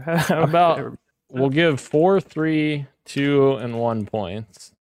know how About- We'll give 4, 3, 2, and 1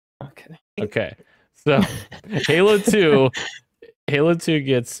 points. Okay. Okay. So Halo 2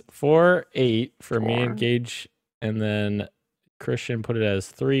 gets 4, 8 for me and 4. Gage, and then Christian put it as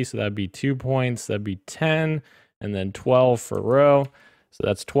 3, so that'd be 2 points. That'd be 10, and then 12 for Ro. So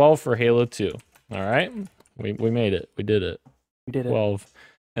that's 12 for Halo 2. All right, we made it. We did it. We did it. 12.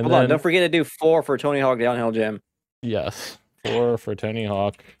 And Hold then on, don't forget to do 4 for Tony Hawk Downhill Jam. yes, 4 for Tony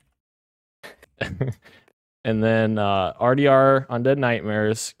Hawk. And then RDR Undead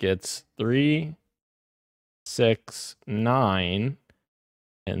Nightmares gets 3, 6, 9,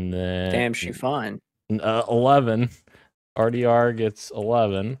 and then Damn, she fine. 11. RDR gets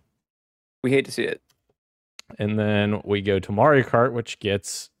 11, We hate to see it. and then we go to Mario Kart, which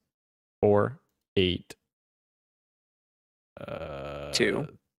gets 4, 8, 2.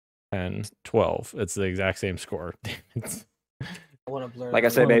 10, 12. It's the exact same score. I want to blur. Like I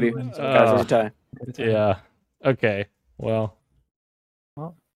that said, out. baby. Guys, there's a tie. Yeah. Okay. Well,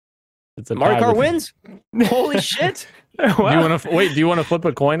 Well, it's a Mario tie Kart between- wins? Holy shit. Do you want to wait? Do you want to flip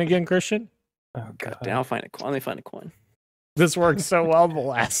a coin again, Christian? Oh, God God. damn, I'll find a coin. Let me find a coin. This worked so well the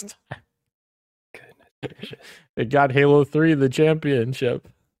last time. Goodness gracious. It got Halo 3 the championship.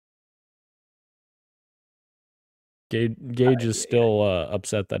 Gage is still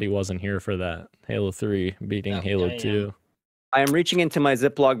upset that he wasn't here for that. Halo 3 beating Oh, Halo yeah, yeah. 2. I am reaching into my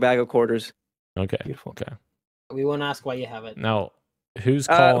Ziploc bag of quarters. Okay. Beautiful. Okay. We won't ask why you have it. Now, who's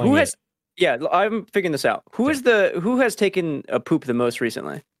calling Who it? has? Yeah, I'm figuring this out. Who has taken a poop the most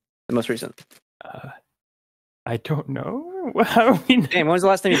recently? The most recent. I don't know. How do we know? Damn, when was the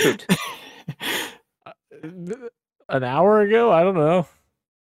last time you pooped? An hour ago? I don't know.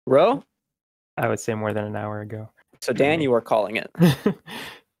 Ro? I would say more than an hour ago. So Dan, you are calling it.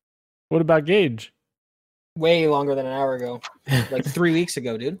 What about Gage? Way longer than an hour ago. Like 3 weeks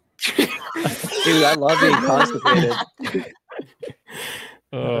ago, dude. Dude, I love being constipated.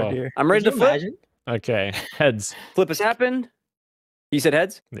 Oh, Oh, dear. I'm ready Could to you flip. imagine? okay. Heads. Flip has happened. You said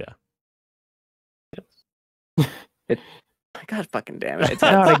heads? Yeah. God fucking damn it. It's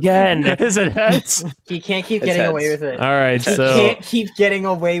Not heads. again. Is it heads? He can't keep It's getting heads. away with it. All right. He So can't keep getting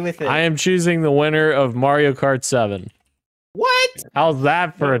away with it. I am choosing the winner of Mario Kart 7. What? How's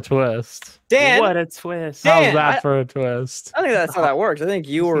that for a twist? Dan? What a twist. Dan, How's that I- for a twist? I think that's how that works. I think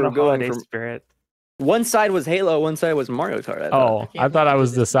you It's were the going holiday from spirit. one side was Halo, one side was Mario Kart. I thought. Oh, I thought I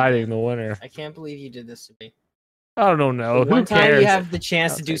was deciding the winner. I can't believe you did this to me. I don't know. Who One time cares? you have the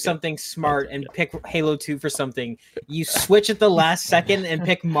chance I'll to do take it. something smart and pick Halo 2 for something. You switch at the last second and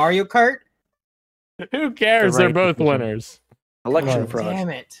pick Mario Kart? Who cares? They're right both decision. winners. Election Oh, fraud. Damn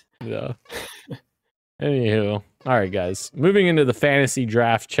it. Yeah. Anywho, all right, guys. Moving into the fantasy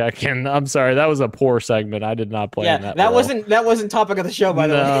draft check-in. I'm sorry, that was a poor segment. I did not plan Yeah, that. that wasn't topic of the show, by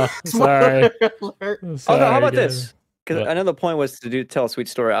the way. No, Spoiler sorry. alert. Oh no! Sorry, How about guys. this? Because What? I know the point was to tell a sweet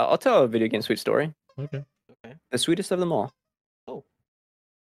story. I'll tell a video game sweet story. Okay. The sweetest of them all. Oh.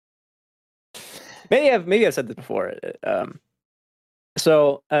 Maybe I've said this before.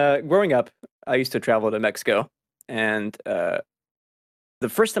 Growing up, I used to travel to Mexico, and the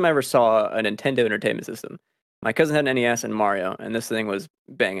first time I ever saw a Nintendo Entertainment System, my cousin had an NES and Mario, and this thing was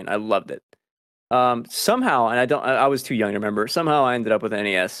banging. I loved it. Somehow, and I was too young to remember. Somehow, I ended up with an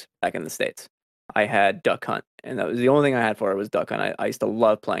NES back in the States. I had Duck Hunt, and that was the only thing I had for it was Duck Hunt. I used to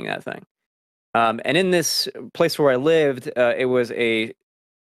love playing that thing. And in this place where I lived, it was the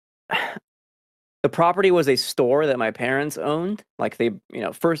property was a store that my parents owned. Like they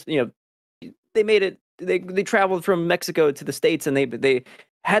made it. They traveled from Mexico to the States, and they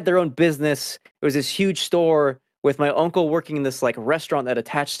had their own business. It was this huge store with my uncle working in this like restaurant that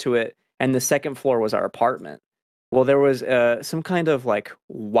attached to it, and the second floor was our apartment. Well, there was some kind of like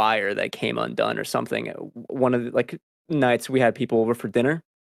wire that came undone or something. One of the like nights we had people over for dinner,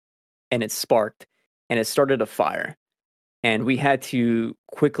 and it sparked, and it started a fire. And we had to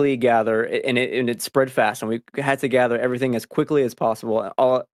quickly gather, and it spread fast, and we had to gather everything as quickly as possible.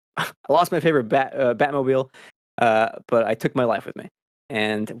 I lost my favorite Batmobile, but I took my life with me,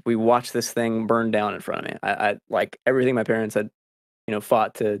 and we watched this thing burn down in front of me. I like everything my parents had,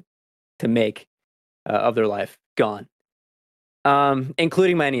 fought to make of their life gone,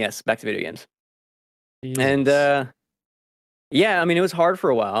 including my NES. Back to video games, and yeah, I mean it was hard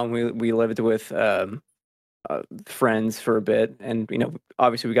for a while. We lived with friends for a bit, and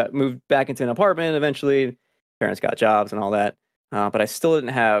obviously we got moved back into an apartment eventually. Parents got jobs and all that, but I still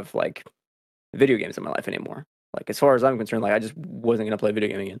didn't have like video games in my life anymore. Like as far as I'm concerned, like I just wasn't gonna play video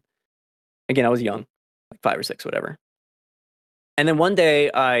game again. Again, I was young, like 5 or 6, whatever. And then one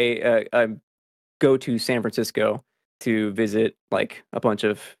day I go to San Francisco to visit like a bunch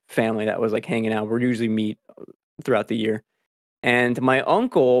of family that was like hanging out. We usually meet throughout the year. And my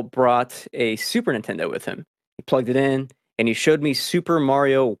uncle brought a Super Nintendo with him. He plugged it in, and he showed me Super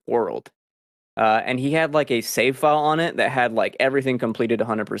Mario World. And he had like a save file on it that had like everything completed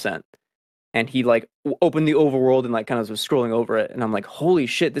 100%. And he like opened the overworld and like kind of was scrolling over it. And I'm like, holy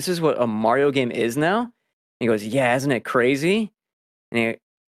shit, this is what a Mario game is now? And he goes, yeah, isn't it crazy? And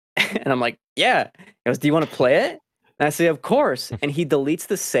and I'm like, yeah. He goes, do you want to play it? And I say, of course. And he deletes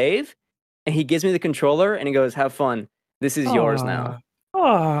the save, and he gives me the controller, and he goes, have fun. This is yours now. Oh,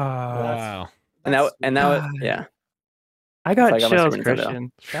 Wow. And that was, yeah. I got So I got my chills, Super Nintendo.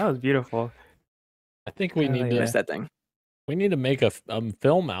 Christian. That was beautiful. I think we Hell need yeah. to Missed that thing. we need to make a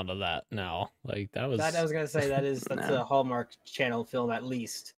film out of that now. Like that was. That I was gonna say that's No. a Hallmark Channel film at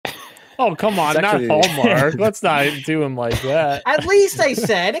least. Oh come on, It's not actually- Hallmark. Let's not do him like that. At least I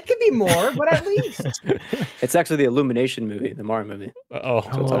said it could be more, but at least. It's actually the Illumination movie, the Mario movie. Oh, what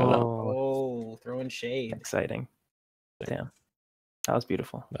I'm talking about. Oh, throwing shade. Exciting. Damn. That was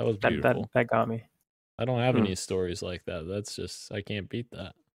beautiful. that was That, beautiful. that got me. I don't have Hmm. any stories like that. That's just I can't beat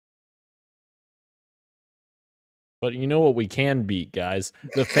that. But you know what we can beat, guys?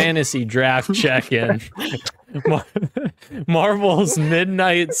 The fantasy draft check-in. Marvel's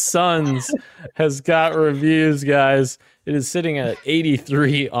Midnight Suns has got reviews, guys. It is sitting at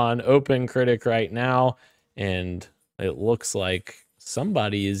 83 on OpenCritic right now, and it looks like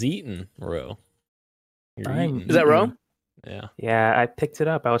somebody is eating, Ro. You're I'm eating. Is that Ro? Yeah. Yeah, I picked it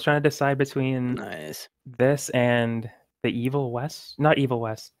up. I was trying to decide between Nice. this and the Evil West. Not Evil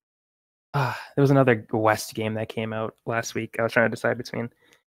West. There was another West game that came out last week. I was trying to decide between.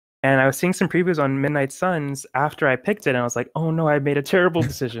 And I was seeing some previews on Midnight Suns after I picked it, and I was like, oh no, I made a terrible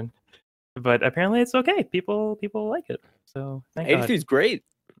decision. But apparently it's okay. People like it. So thank God. 83 is great.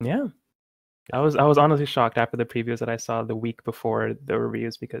 Yeah. I was honestly shocked after the previews that I saw the week before the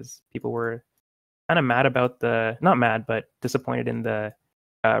reviews because people were kind of mad about not mad, but disappointed in the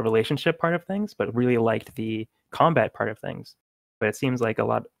relationship part of things, but really liked the combat part of things. But it seems like a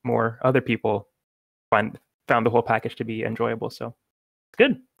lot more other people found the whole package to be enjoyable. So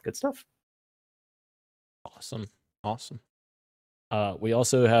good stuff. Awesome. We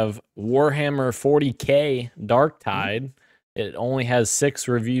also have Warhammer 40K Dark Tide. It only has 6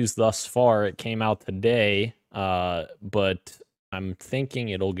 reviews thus far. It came out today, but I'm thinking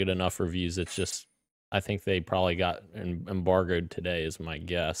it'll get enough reviews. It's just, I think they probably got embargoed today is my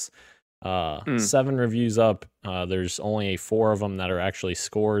guess. 7 reviews up. There's only 4 of them that are actually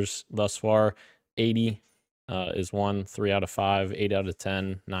scores thus far. 80 is 1, 3 out of 5, 8 out of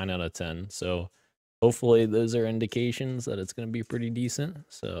 10, 9 out of 10. So hopefully those are indications that it's going to be pretty decent.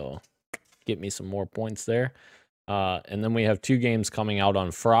 So get me some more points there. And then we have 2 games coming out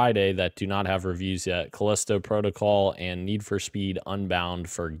on Friday that do not have reviews yet: Callisto Protocol and Need for Speed Unbound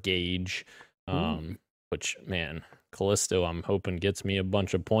for Gage. Which, man, Callisto, I'm hoping gets me a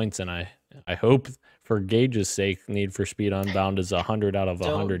bunch of points, and I hope for Gage's sake, Need for Speed Unbound is 100 out of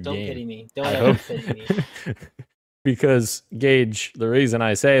 100 Don't game. pity me. Don't ever pity me. Because Gage, the reason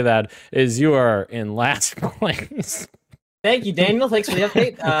I say that is you are in last place. Thank you, Daniel. Thanks for the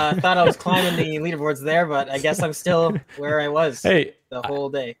update. Thought I was climbing the leaderboards there, but I guess I'm still where I was Hey, the whole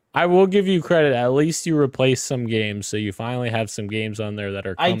day. I will give you credit. At least you replaced some games, so you finally have some games on there that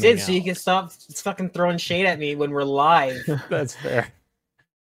are I coming did, out. so you can stop fucking throwing shade at me when we're live. That's fair.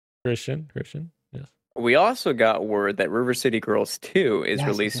 Christian, yes. We also got word that River City Girls 2 is Yes,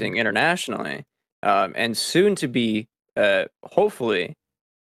 releasing internationally, and soon to be, hopefully,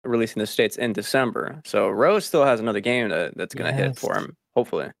 releasing in the States in December. So Rose still has another game that's going to hit for him,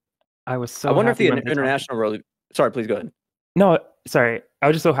 hopefully. I was so I wonder if happy the when they international Sorry, please go ahead. No, sorry. I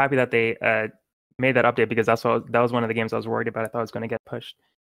was just so happy that they made that update, because that was one of the games I was worried about. I thought it was going to get pushed.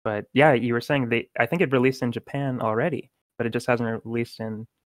 But yeah, you were saying I think it released in Japan already, but it just hasn't released in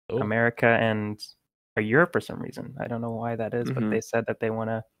America and Europe for some reason. I don't know why that is, but they said that they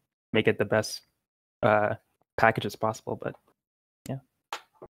want to make it the best packages possible. But yeah.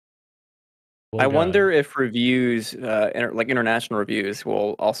 I wonder if reviews, like international reviews,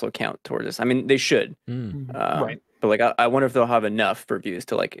 will also count towards this. I mean, they should. Right. But like, I wonder if they'll have enough reviews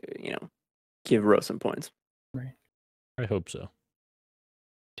to, like, give Rose some points. Right. I hope so.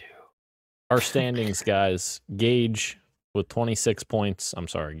 Our standings, guys. Gage with 26 points. I'm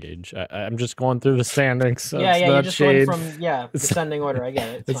sorry, Gage. I'm just going through the standings. So Yeah, it's you're not just shade. going from descending order. I get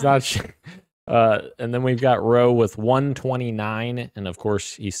it. It's fine. not shade. And then we've got Roe with 129, and of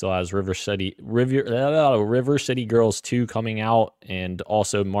course he still has River City Girls 2 coming out, and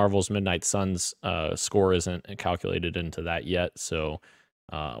also Marvel's Midnight Suns score isn't calculated into that yet. So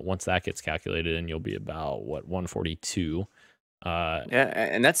once that gets calculated in, you'll be about 142. Yeah,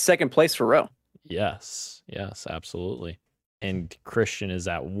 and that's second place for Roe. Yes, absolutely. And Christian is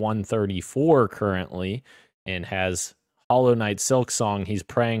at 134 currently, and has Hollow Knight Silk Song. He's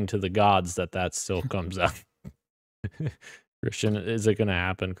praying to the gods that still comes out. Christian, is it going to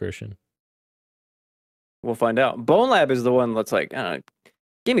happen, Christian? We'll find out. Bone Lab is the one that's like,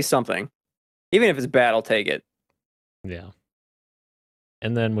 give me something. Even if it's bad, I'll take it. Yeah.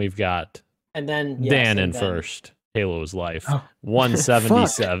 And then we've got Dan in first. Halo's Life.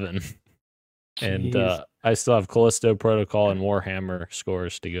 177. And I still have Callisto Protocol and Warhammer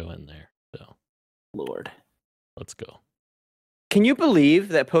scores to go in there. So, Lord. Let's go. Can you believe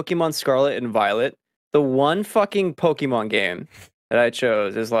that Pokemon Scarlet and Violet, the one fucking Pokemon game that I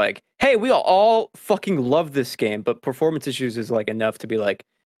chose, is like, hey, we all fucking love this game, but performance issues is like enough to be like,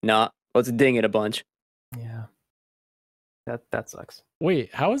 nah, let's ding it a bunch. Yeah. That sucks.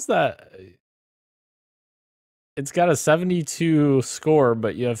 Wait, how is that? It's got a 72 score,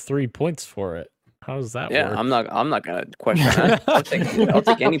 but you have 3 points for it. How does that work? I'm not gonna question that. I'll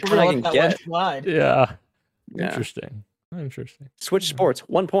take any point I can get. Yeah. Yeah. Interesting. Switch Sports,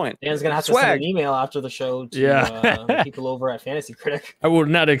 1 point. Dan's gonna have to send an email after the show to the people over at Fantasy Critic. I will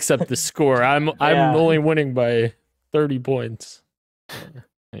not accept the score. I'm only winning by 30 points.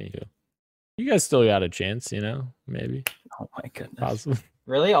 There you go. You guys still got a chance, maybe. Oh my goodness. Possibly.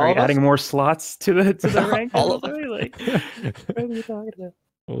 Really? Are you adding more slots to the rank? All of them. Like, what are you talking about?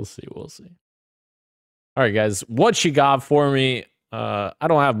 We'll see. All right, guys. What you got for me? I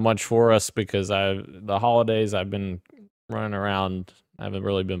don't have much for us because the holidays I've been running around. I haven't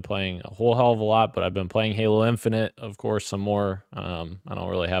really been playing a whole hell of a lot, but I've been playing Halo Infinite, of course, some more. I don't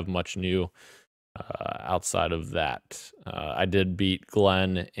really have much new outside of that. I did beat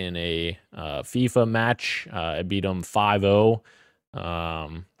Glenn in a FIFA match. I beat him 5-0.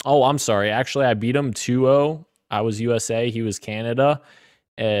 I'm sorry. Actually, I beat him 2-0. I was USA. He was Canada.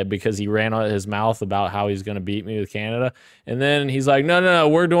 Because he ran out of his mouth about how he's going to beat me with Canada. And then he's like, no,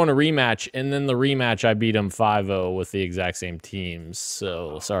 we're doing a rematch. And then the rematch, I beat him 5-0 with the exact same teams.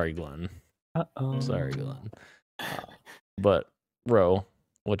 So, sorry, Glenn. Uh-oh. Sorry, Glenn. But, Ro,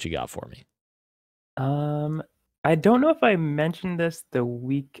 what you got for me? I don't know if I mentioned this the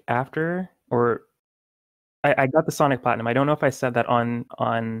week after, or I got the Sonic Platinum. I don't know if I said that on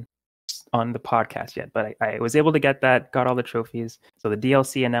the podcast yet, but I was able to get that, got all the trophies. So the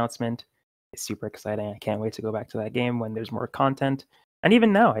DLC announcement is super exciting. I can't wait to go back to that game when there's more content. And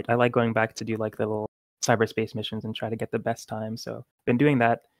even now, I like going back to do like the little cyberspace missions and try to get the best time. So been doing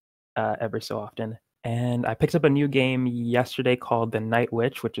that ever so often. And I picked up a new game yesterday called The Night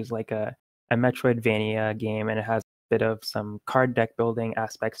Witch, which is like a a Metroidvania game, and it has a bit of some card deck building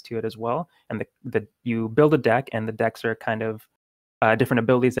aspects to it as well. And you build a deck, and the decks are kind of different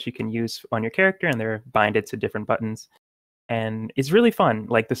abilities that you can use on your character, and they're binded to different buttons. And it's really fun.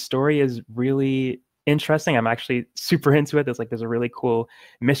 Like, the story is really interesting. I'm actually super into it. There's a really cool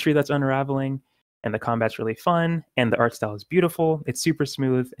mystery that's unraveling, and the combat's really fun, and the art style is beautiful. It's super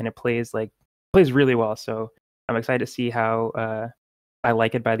smooth, and it plays really well. So I'm excited to see how I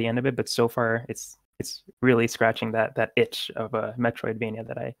like it by the end of it. But so far, it's really scratching that itch of a Metroidvania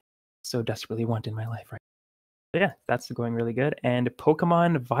that I so desperately want in my life right now. But yeah, that's going really good. And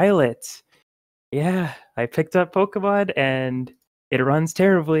Pokemon Violet. Yeah, I picked up Pokemon, and it runs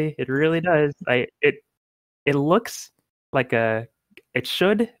terribly. It really does. It looks like it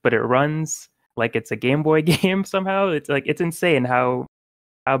should, but it runs like it's a Game Boy game somehow. It's insane how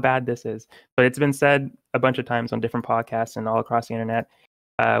bad this is. But it's been said a bunch of times on different podcasts and all across the internet,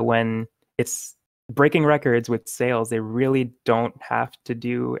 when it's breaking records with sales, they really don't have to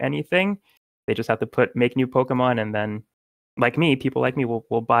do anything. They just have to make new Pokemon, and then people like me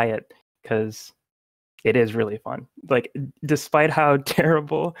will buy it because it is really fun. Like, despite how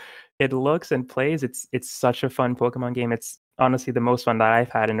terrible it looks and plays, it's such a fun Pokemon game. It's honestly the most fun that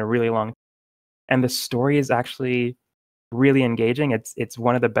I've had in a really long time. And the story is actually really engaging. It's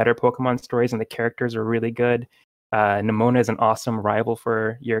one of the better Pokemon stories, and the characters are really good. Nemona is an awesome rival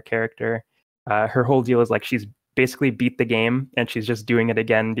for your character. Her whole deal is like she's basically beat the game, and she's just doing it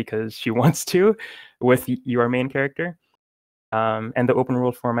again because she wants to with your main character. And the open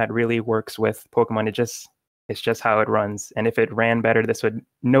world format really works with Pokemon. It's just how it runs. And if it ran better, this would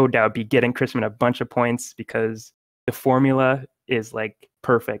no doubt be getting Chrisman a bunch of points, because the formula is like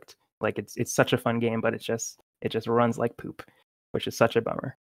perfect. Like, it's such a fun game, but it just runs like poop, which is such a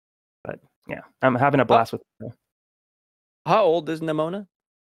bummer. But yeah, I'm having a blast with it. How old is Nemona?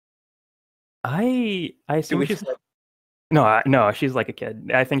 I assume she's like, no, she's like a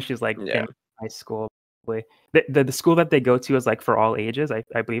kid. I think she's like in high school. The school that they go to is like for all ages.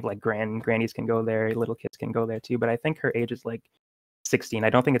 I believe like grannies can go there, little kids can go there too. But I think her age is like 16. I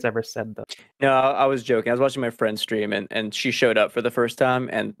don't think it's ever said though. No, I was joking. I was watching my friend's stream, and she showed up for the first time,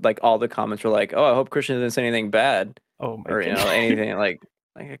 and like all the comments were like, "Oh, I hope Christian didn't say anything bad, Oh my or goodness. anything like."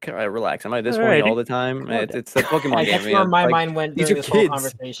 Relax. Am I this All horny right. all the time? Calm It's the Pokemon I game. guess where my like, mind went these during are this whole kids.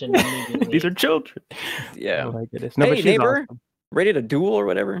 conversation immediately. These are children. Yeah. Oh my goodness. No, Hey, but she's neighbor. awesome. Ready to duel or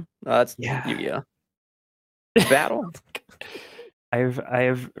whatever? That's Yeah. Yu-Gi-Oh. Battle.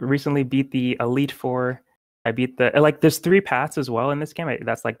 I've recently beat the Elite Four. I beat there's 3 paths as well in this game.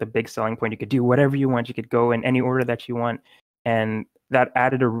 That's like the big selling point. You could do whatever you want. You could go in any order that you want, and that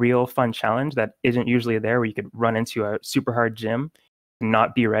added a real fun challenge that isn't usually there, where you could run into a super hard gym,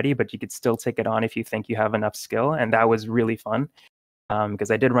 not be ready, but you could still take it on if you think you have enough skill, and that was really fun.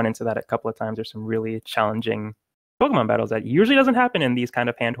 Because I did run into that a couple of times. There's some really challenging Pokemon battles that usually doesn't happen in these kind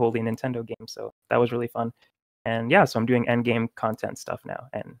of hand-holding Nintendo games, so that was really fun. And yeah, so I'm doing endgame content stuff now,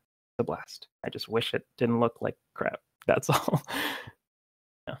 and it's a blast. I just wish it didn't look like crap. That's all.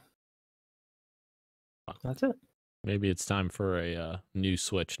 Yeah. That's it. Maybe it's time for a new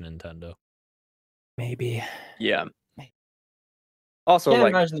Switch Nintendo. Maybe. Yeah. Also, Can't like,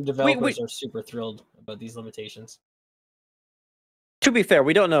 imagine the developers are super thrilled about these limitations. to be fair,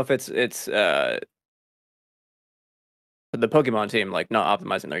 we don't know if it's the Pokemon team like not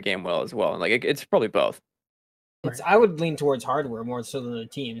optimizing their game well as well. And like it's probably both. I would lean towards hardware more so than the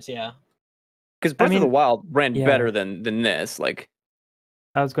teams, yeah. Because Breath of the Wild ran yeah. better than this. Like,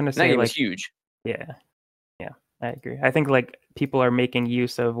 I was going to that say, game like, was huge. yeah, I agree. I think like people are making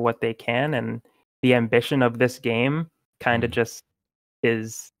use of what they can, and the ambition of this game kind of just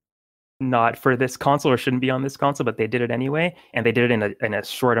is not for this console, or shouldn't be on this console, but they did it anyway, and they did it in a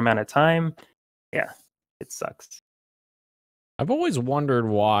short amount of time. Yeah, it sucks. I've always wondered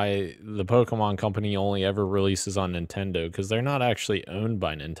why the Pokemon Company only ever releases on Nintendo, because they're not actually owned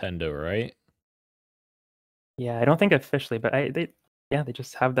by Nintendo, right? Yeah, I don't think officially, but they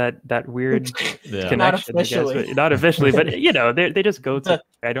just have that weird connection. Not I guess, officially. but not officially, but they just go to.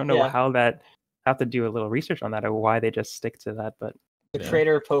 I don't know Yeah. how that. Have to do a little research on that, or why they just stick to that. But The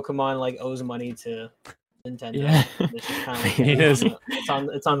creator of Pokemon like owes money to Nintendo. Yeah. It's just kind of like He knows. it's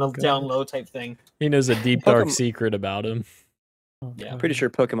on the down low type thing. He knows a deep dark Pokemon- secret about him. Yeah. Pretty sure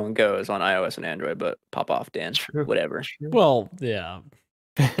Pokemon Go is on iOS and Android, but pop off, Dan. True. Whatever. Well, yeah.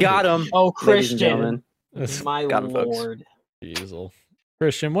 Got him. Oh, Ladies and Christian, gentlemen. my Got 'em, folks. lord. Jeez.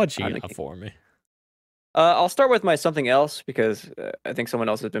 Christian, what you I'm got making- for me? I'll start with my something else because I think someone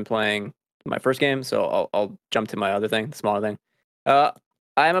else has been playing my first game, so I'll jump to my other thing, the smaller thing.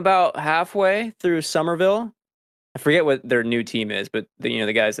 I'm about halfway through Somerville. I forget what their new team is, but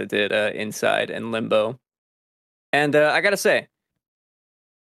the guys that did Inside and Limbo. And I gotta say,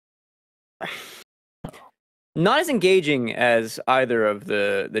 not as engaging as either of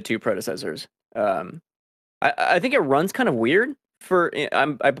the two predecessors. I think it runs kind of weird.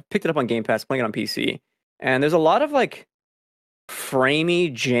 I picked it up on Game Pass, playing it on PC, and there's a lot of like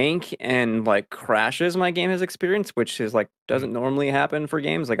framey jank and like crashes my game has experienced, which is like doesn't normally happen for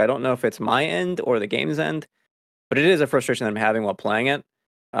games. Like I don't know if it's my end or the game's end, but it is a frustration that I'm having while playing it.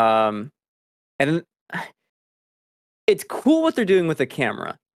 And it's cool what they're doing with the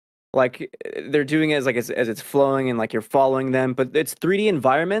camera. Like they're doing it as it's flowing and like you're following them, but it's 3D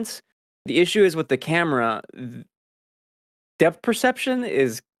environments. The issue is with the camera, depth perception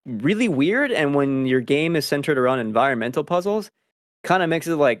is really weird, and when your game is centered around environmental puzzles, kind of makes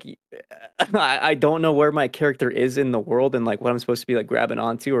it like I don't know where my character is in the world and like what I'm supposed to be like grabbing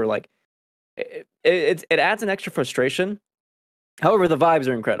onto, or like it adds an extra frustration. However, the vibes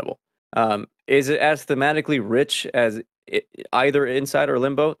are incredible. Is it as thematically rich as either Inside or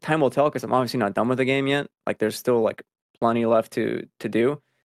Limbo? Time will tell, because I'm obviously not done with the game yet. Like there's still like plenty left to do,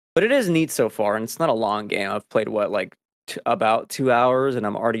 but it is neat so far, and it's not a long game. I've played about 2 hours, and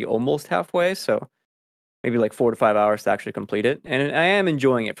I'm already almost halfway. So maybe like 4 to 5 hours to actually complete it, and I am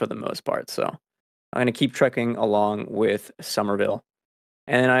enjoying it for the most part. So I'm gonna keep trekking along with Somerville.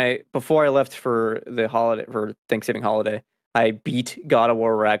 And before I left for Thanksgiving holiday, I beat God of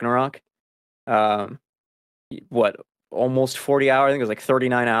War Ragnarok. Almost 40 hours? I think it was like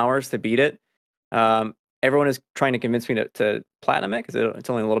 39 hours to beat it. Everyone is trying to convince me to platinum it, because it's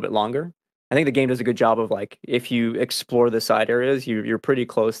only a little bit longer. I think the game does a good job of like, if you explore the side areas, you're pretty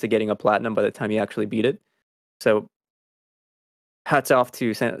close to getting a platinum by the time you actually beat it. So hats off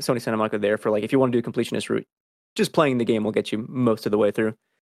to Sony Santa Monica there for like, if you want to do a completionist route, just playing the game will get you most of the way through.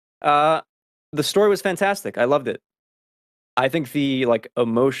 The story was fantastic. I loved it. I think the like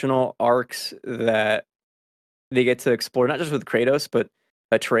emotional arcs that they get to explore, not just with Kratos, but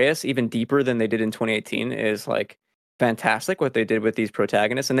Atreus, even deeper than they did in 2018, is like fantastic what they did with these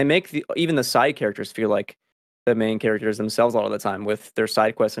protagonists. And they make even the side characters feel like the main characters themselves a lot of the time, with their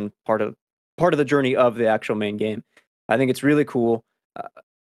side quests and part of the journey of the actual main game. I think it's really cool.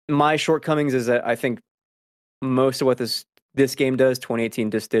 My shortcomings is that I think most of what this game does,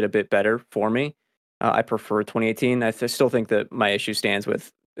 2018 just did a bit better for me. I prefer 2018. I still think that my issue stands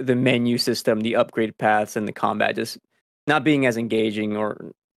with the menu system, the upgrade paths, and the combat just not being as engaging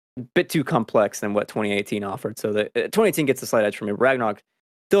or a bit too complex than what 2018 offered. So 2018 gets a slight edge for me. Ragnarok,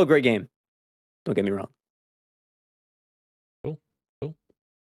 still a great game. Don't get me wrong. Cool.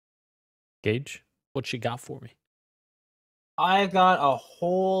 Gage, what you got for me? I've got a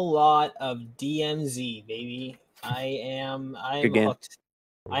whole lot of DMZ, baby. I am hooked.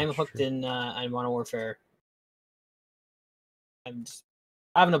 I am hooked in Modern Warfare. I'm just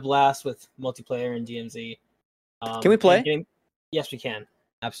having a blast with multiplayer and DMZ. Can we play? Yes, we can.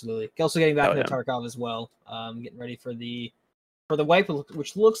 Absolutely. Also getting back into Tarkov as well. Getting ready for the wipe,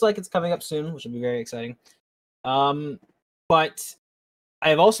 which looks like it's coming up soon, which will be very exciting. But I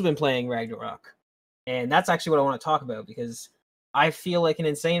have also been playing Ragnarok, and that's actually what I want to talk about, because I feel like an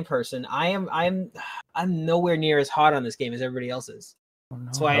insane person. I'm nowhere near as hot on this game as everybody else is. Oh,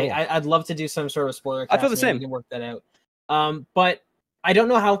 no. So I'd love to do some sort of spoiler cast. I feel the same. We can work that out. But I don't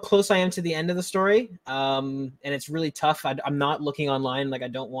know how close I am to the end of the story. And it's really tough. I'm not looking online. Like, I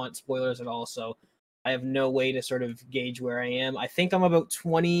don't want spoilers at all. So I have no way to sort of gauge where I am. I think I'm about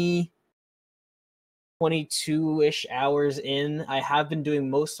 22-ish hours in. I have been doing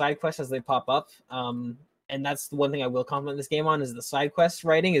most side quests as they pop up. And that's the one thing I will compliment this game on, is the side quest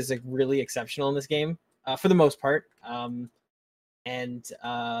writing is like really exceptional in this game, for the most part. And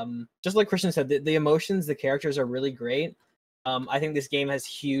just like Christian said, the emotions, the characters are really great. I think this game has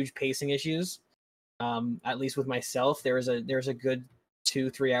huge pacing issues. At least with myself, there's a good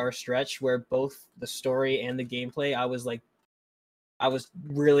 2-3 hour stretch where both the story and the gameplay, I was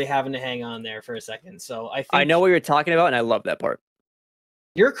really having to hang on there for a second. So I know what you're talking about, and I love that part.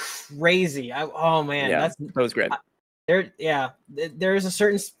 You're crazy. Oh man, yeah, that was great. There is a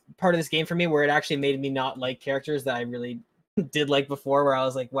certain part of this game for me where it actually made me not like characters that I really did like before, where I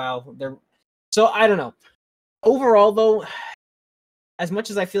was like, wow, they're so, I don't know. Overall though, as much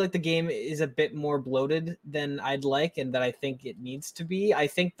as I feel like the game is a bit more bloated than I'd like and that I think it needs to be, I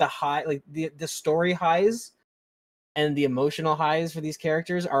think the story highs and the emotional highs for these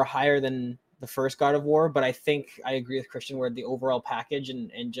characters are higher than the first God of War. But I think I agree with Christian where the overall package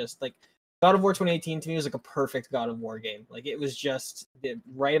and just like God of War 2018 to me was like a perfect God of War game. Like, it was just the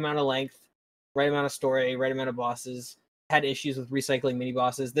right amount of length, right amount of story, right amount of bosses. Had issues with recycling mini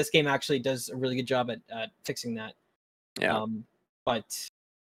bosses. This game actually does a really good job at fixing that. Yeah. But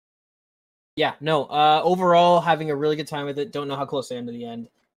yeah, no. Overall, having a really good time with it. Don't know how close I am to the end.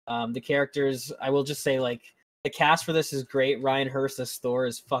 The characters, I will just say, like, the cast for this is great. Ryan Hurst as Thor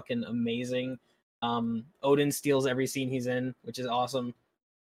is fucking amazing. Odin steals every scene he's in, which is awesome.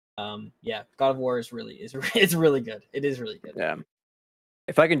 Yeah, God of War is it's really good. It is really good. Yeah.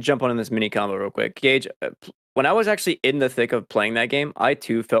 If I can jump on in this mini combo real quick, Gage, when I was actually in the thick of playing that game, I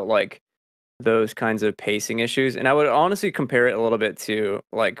too felt like those kinds of pacing issues, and I would honestly compare it a little bit to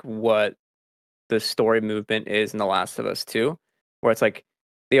like what the story movement is in The Last of Us 2, where it's like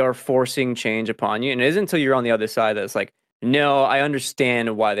they are forcing change upon you, and it isn't until you're on the other side that it's like, no, I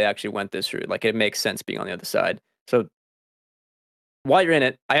understand why they actually went this route. Like, it makes sense being on the other side. So while you're in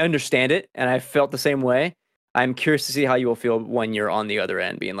it, I understand it, and I felt the same way. I'm curious to see how you will feel when you're on the other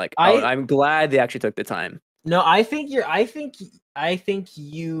end, being like, oh, I'm glad they actually took the time. No, I think I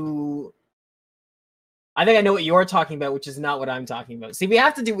know what you're talking about, which is not what I'm talking about. See, we all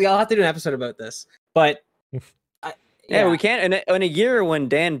have to do an episode about this. But yeah, we can't. In a year when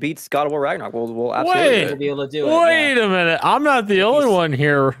Dan beats God of War Ragnarok, we'll absolutely be able to do it. Wait a minute. I'm not the only one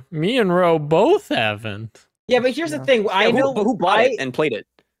here. Me and Ro both haven't. Yeah, but here's the thing. I know who bought it and played it.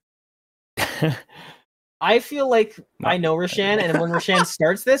 I feel like I know Roshan, and when Roshan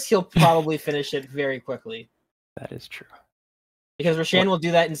starts this, he'll probably finish it very quickly. That is true. Because Roshan will do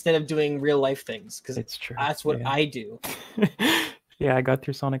that instead of doing real life things. Because it's true. That's what I do. Yeah, I got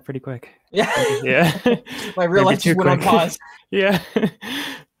through Sonic pretty quick. Yeah. Yeah. My real life just went on pause. Yeah.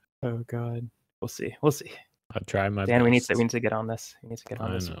 Oh god. We'll see. I'll try my Dan, best. we need to get on this. We need to get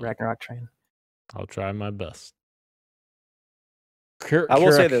on this Ragnarok train. I'll try my best. I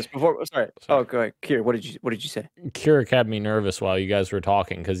will say this before. Sorry. Oh, go ahead. Kier, what did you say? Kirik had me nervous while you guys were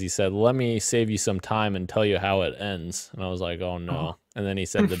talking because he said, "Let me save you some time and tell you how it ends." And I was like, "Oh no!" Oh. And then he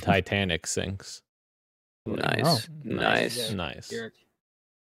said, "The Titanic sinks." Nice.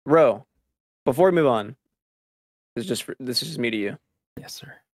 Ro, before we move on, this is just me to you. Yes,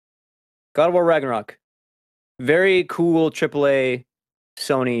 sir. God of War Ragnarok, very cool AAA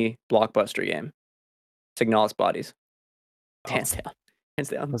Sony blockbuster game. Signalis bodies. Hands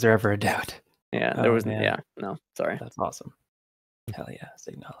down. Was there ever a doubt? Yeah, there was. Man. Yeah, no, sorry. That's awesome. Hell yeah,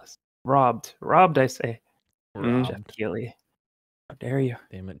 Signalis. Robbed, I say. Jeff Keighley. How dare you?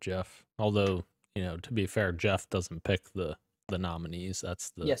 Damn it, Jeff. Although, to be fair, Jeff doesn't pick the nominees. That's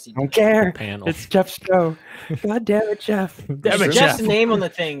the yes, he don't care. Panel. It's Jeff's show. God damn it, Jeff. Damn it, Jeff's Jeff. name on the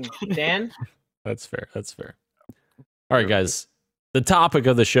thing, Dan. That's fair. All right, guys. The topic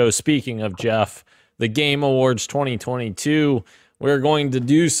of the show, speaking of Jeff, the Game Awards 2022. We're going to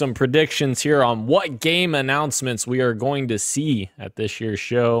do some predictions here on what game announcements we are going to see at this year's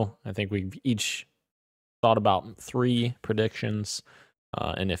show. I think we've each thought about 3 predictions.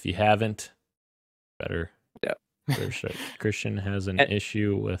 And if you haven't, better. Yeah. Christian has an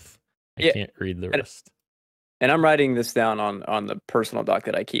issue with, I can't read the rest. And I'm writing this down on the personal doc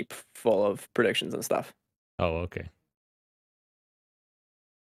that I keep full of predictions and stuff. Oh, okay.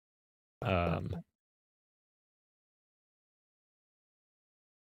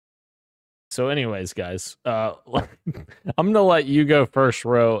 So anyways, guys, I'm going to let you go first,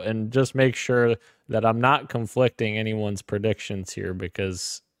 Ro, and just make sure that I'm not conflicting anyone's predictions here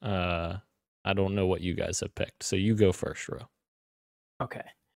because I don't know what you guys have picked. So you go first, Ro. Okay.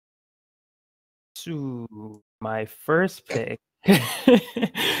 So my first pick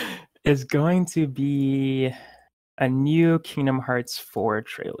is going to be a new Kingdom Hearts 4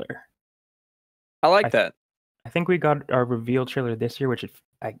 trailer. I like that. I think we got our reveal trailer this year, which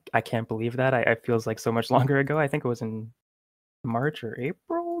I can't believe that. I feels like so much longer ago. I think it was in March or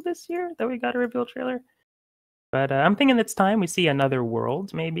April this year that we got a reveal trailer. But I'm thinking it's time we see another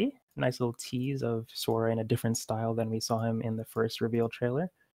world, maybe. Nice little tease of Sora in a different style than we saw him in the first reveal trailer.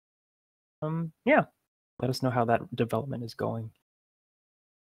 Yeah. Let us know how that development is going.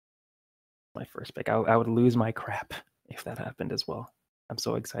 My first pick. I would lose my crap if that happened as well. I'm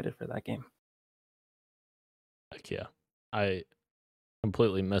so excited for that game. Heck yeah. I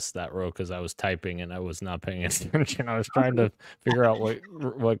completely missed that, Ro, because I was typing and I was not paying attention. I was trying to figure out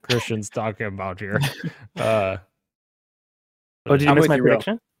what Christian's talking about here. Oh, did you miss my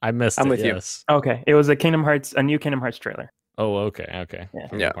prediction? I missed it, with yes. You. Okay. It was a new Kingdom Hearts trailer. Oh, okay. Yeah.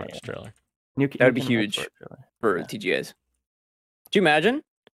 Kingdom Hearts trailer. That would be huge for TGAs. Could you imagine?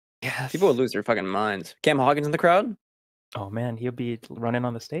 Yeah. People would lose their fucking minds. Cam Hawkins in the crowd? Oh man, he'll be running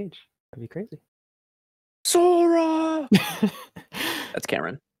on the stage. That'd be crazy. Sora! That's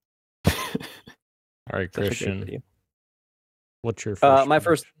Cameron. All right, Christian. What's your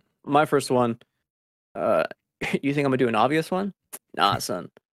first? My first one. You think I'm gonna do an obvious one? Nah, son.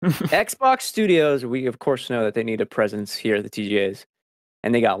 Xbox Studios, we of course know that they need a presence here at the TGAs,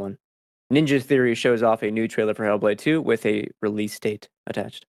 and they got one. Ninja Theory shows off a new trailer for Hellblade 2 with a release date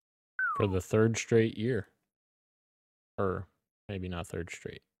attached. For the third straight year. Or maybe not third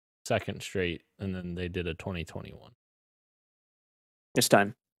straight. Second straight, and then they did a 2021. It's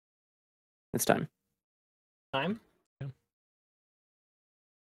time. It's time. Time.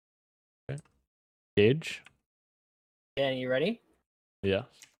 Gage? Yeah, you ready? Yeah.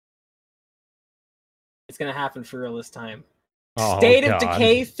 It's gonna happen for real this time. Oh, State of God.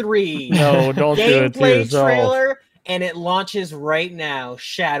 Decay 3. No, don't do it to Gameplay yourself. trailer, and it launches right now.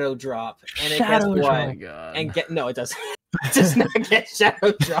 Shadow Drop, and it gets Shadow Oh what? my God. And get no, it doesn't. It does not get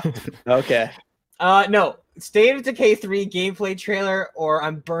Shadow Drop. Okay. No. State of Decay 3 gameplay trailer, or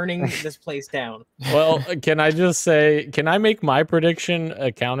I'm burning this place down. Well, can I just say, can I make my prediction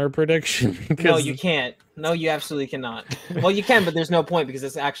a counter prediction? No, you can't. No, you absolutely cannot. Well, you can, but there's no point because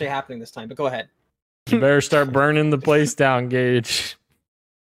it's actually happening this time. But go ahead. You better start burning the place down, Gage.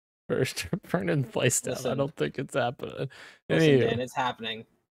 Better start burning the place down. I Listen. don't think it's happening. Listen, Anywho. Dan, it's happening.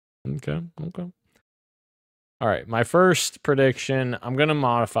 Okay. All right, my first prediction, I'm going to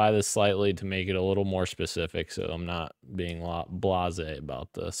modify this slightly to make it a little more specific so I'm not being blasé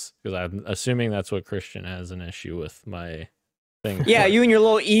about this, because I'm assuming that's what Christian has an issue with my thing. Yeah, for. you and your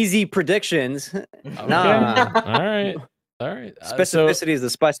little easy predictions. Okay. Nah. All right. Specificity is the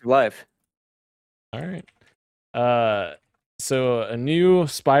spice of life. All right. So a new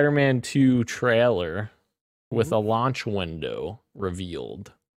Spider-Man 2 trailer with a launch window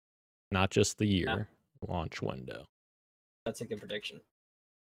revealed. Not just the year, launch window. That's a good prediction.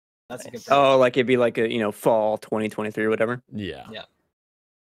 That's a good prediction. Oh, like it'd be like a fall 2023 or whatever. Yeah. Yeah.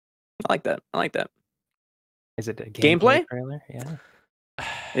 I like that. Is it a Gameplay? trailer? Yeah.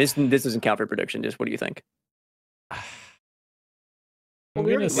 This doesn't count for prediction. Just what do you think? I'm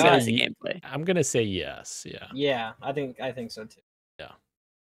we gonna already We gotta got see say gameplay. I'm gonna say yes. Yeah. Yeah, I think so too.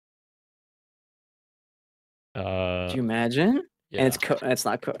 Do you imagine? Yeah. And it's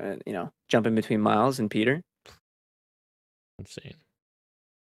not jumping between Miles and Peter. Insane.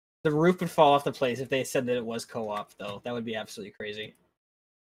 The roof would fall off the place if they said that it was co-op, though. That would be absolutely crazy.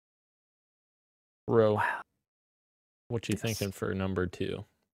 Ro, Wow. what you thinking for number 2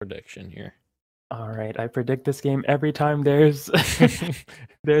 prediction here? All right. I predict this game every time there's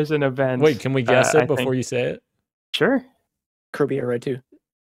there's an event. Wait, can we guess I it before think- you say it? Sure. Kirby are right too.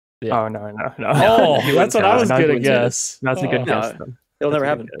 Yeah. Oh no. Oh, he that's what wouldn't I say was that. gonna He wouldn't say that. guess. That's a good Oh. guess. No, though. It'll never That's a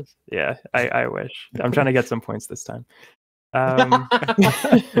happen. good guess. Yeah, I wish. I'm trying to get some points this time. I'm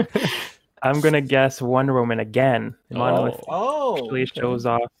gonna guess Wonder Woman again. Monolith Oh, actually shows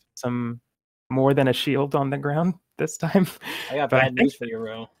off some more than a shield on the ground this time. I got but I bad news for you,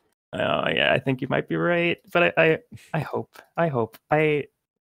 Ro. Oh yeah, I think you might be right, but I hope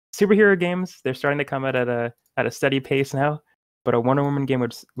superhero games, they're starting to come out at a steady pace now. But a Wonder Woman game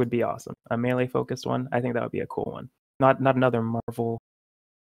would be awesome. A melee focused one, I think that would be a cool one. Not another Marvel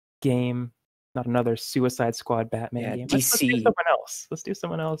game, not another Suicide Squad Batman game. Let's do DC. someone else. Let's do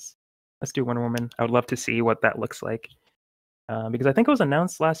someone else. Let's do Wonder Woman. I would love to see what that looks like, because I think it was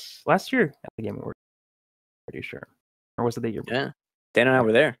announced last year at the Game Awards. Pretty sure, or was it the year before? Yeah. Dan and I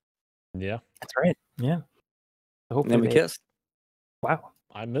were there. Yeah, That's right. Yeah. And Hopefully then we they- kissed. Wow.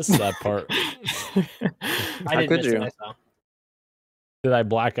 I missed that part. I How didn't could miss it, you? I saw. Did I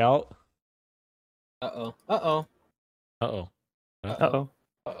black out? Uh-oh. Uh-oh. Uh-oh.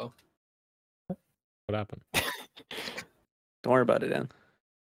 Uh-oh. What happened? Don't worry about it, Dan.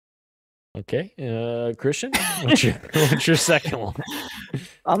 Okay. Christian, what's your second one?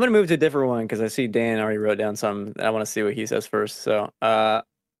 I'm gonna move to a different one because I see Dan already wrote down some. I want to see what he says first. So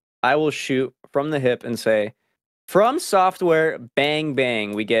I will shoot from the hip and say, from Software, bang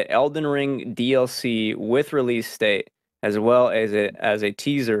bang, we get Elden Ring DLC with release date as well as a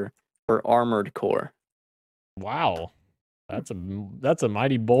teaser for Armored Core. Wow. That's a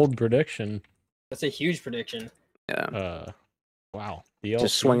mighty bold prediction. That's a huge prediction. Yeah, Wow.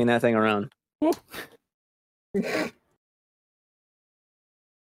 just swinging that thing around.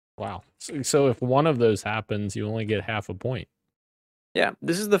 Wow. So if one of those happens, you only get half a point. Yeah,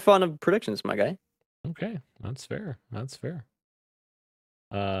 this is the fun of predictions, my guy. Okay, that's fair. That's fair.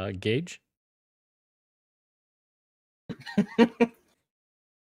 Gage?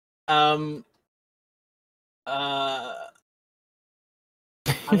 I'm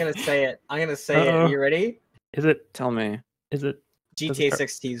gonna say it. I'm gonna say Uh-oh. it. Are you ready? Is it? Tell me. Is it? GTA start-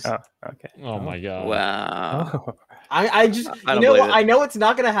 6 tease. Oh, okay. Oh my god. Wow. Oh. I just I you don't know believe what? it. I know it's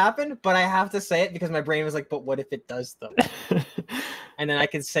not gonna happen, but I have to say it because my brain was like, but what if it does though? And then I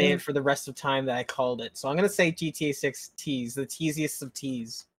can say it for the rest of time that I called it. So I'm gonna say GTA 6 tease, the teasiest of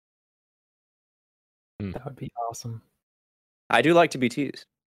tease. That would be awesome. I do like to be teased.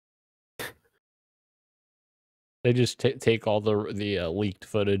 They just take all the leaked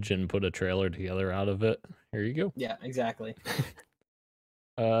footage and put a trailer together out of it. Here you go. Yeah, exactly.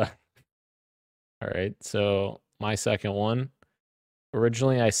 All right. So my second one.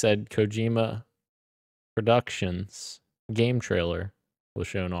 Originally, I said Kojima Productions game trailer was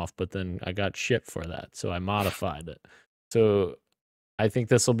shown off, but then I got shit for that, so I modified it. So I think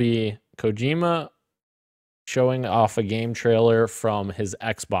this will be Kojima showing off a game trailer from his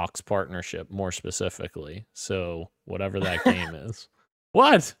Xbox partnership, more specifically. So whatever that game is.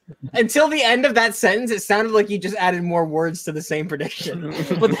 What? Until the end of that sentence, it sounded like you just added more words to the same prediction.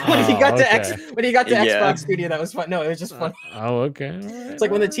 But when he got to Xbox Studio, that was fun. No, it was just fun. Okay. Right, it's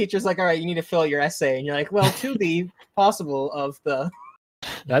like when the teacher's like, "All right, you need to fill your essay," and you're like, "Well, to the possible of the."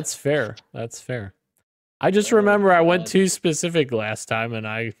 That's fair. That's fair. I just remember I went too specific last time and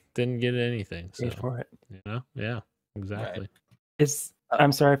I didn't get anything. So Wait for it. yeah, exactly. Right.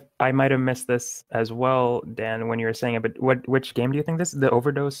 I'm sorry, I might have missed this as well, Dan, when you were saying it. But which game do you think this is? The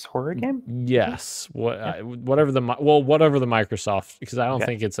Overdose horror game? Yes. Whatever the Microsoft, because I don't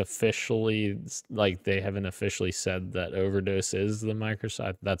think it's officially like they haven't officially said that Overdose is the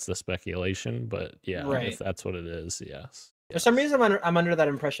Microsoft. That's the speculation, but yeah, if that's what it is, yes. For some reason, I'm under that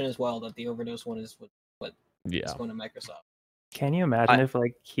impression as well that the Overdose one is what is going to Microsoft. Can you imagine if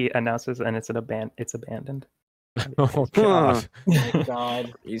like he announces and it's abandoned? Oh god! Oh my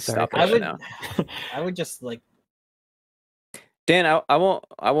god! You stop it now. I would just like. Dan, I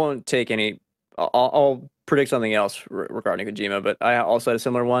won't take any. I'll predict something else regarding Kojima, but I also had a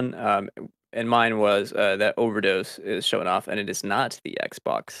similar one. And mine was that Overdose is showing off, and it is not the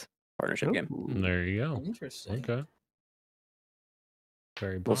Xbox partnership game. There you go. Interesting. Okay.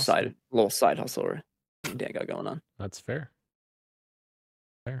 Very possible. Little side hustle Dan got going on. That's fair.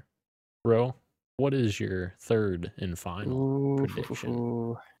 Fair. Ro, what is your third and final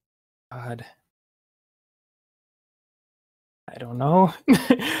prediction? God. I don't know.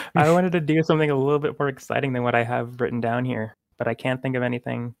 I wanted to do something a little bit more exciting than what I have written down here, but I can't think of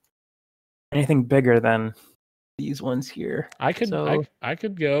anything bigger than these ones here. I could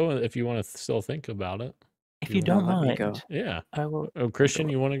go if you want to still think about it. If you don't mind, go. Yeah. I will. Oh, Christian,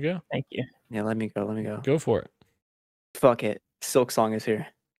 you want to go? Thank you. Yeah, let me go. Go for it. Fuck it. Silk Song is here.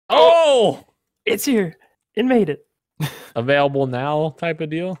 Oh! It's here. It made it. Available now type of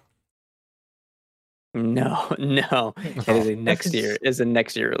deal? No. It is a next year. It's a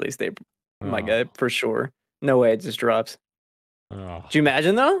next year release date. Oh my god, for sure. No way it just drops. Oh, Do you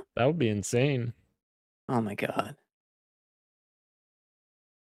imagine though? that would be insane. Oh my god.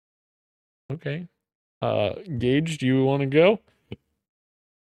 Okay. Gage, do you want to go?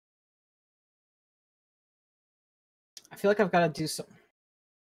 I feel like I've got to do something.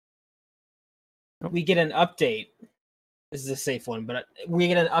 We get an update. This is a safe one, but we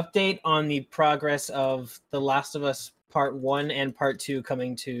get an update on the progress of The Last of Us Part 1 and Part 2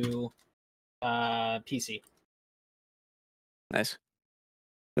 coming to PC. Nice.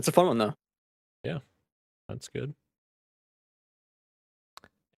 It's a fun one though. Yeah, that's good.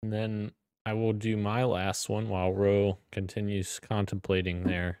 And then I will do my last one while Ro continues contemplating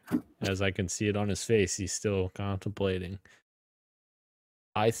there. As I can see it on his face, he's still contemplating.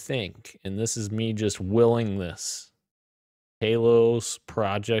 I think, and this is me just willing this, Halo's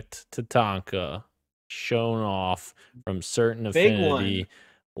Project Tatanka shown off from Certain Affinity.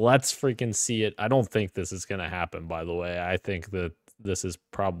 Let's freaking see it. I don't think this is going to happen, by the way. I think that this is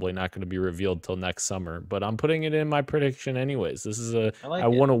probably not going to be revealed till next summer, but I'm putting it in my prediction anyways. This is I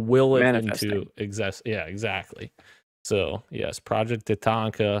want to will it into exactly. So yes, Project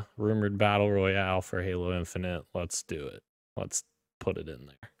Tatanka, rumored battle royale for Halo Infinite. Let's do it. Let's put it in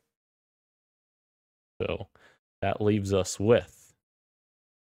there. So that leaves us with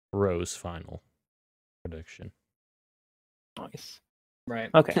Ro's final prediction. Nice.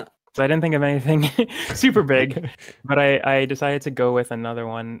 Right. Okay. So I didn't think of anything super big, but I decided to go with another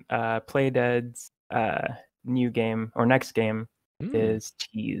one. Playdead's new game or next game is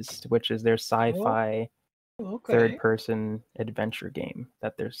Teased, which is their sci-fi third-person adventure game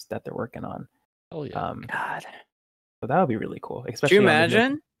that they're working on. Oh yeah. God. So that would be really cool. Especially Do you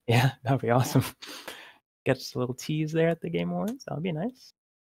imagine? Yeah, that would be awesome. Get just a little tease there at the Game Awards. That would be nice.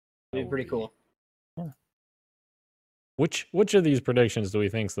 That'd be pretty cool. Yeah. Which of these predictions do we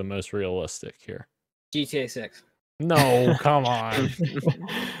think is the most realistic here? GTA 6. No, come on.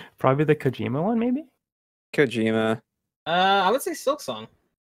 Probably the Kojima one, maybe? Kojima. I would say Silksong.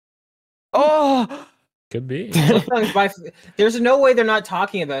 Oh! Could be. There's no way they're not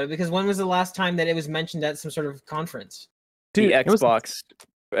talking about it, because when was the last time that it was mentioned at some sort of conference? Dude, the Xbox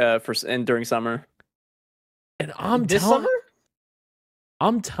during summer. And I'm This telling, summer?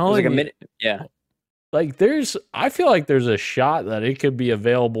 I'm It was telling like a you, minute. Yeah. like I feel like there's a shot that it could be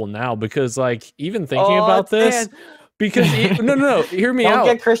available now because like even thinking Oh, about this, Dan. because no, hear me Don't out.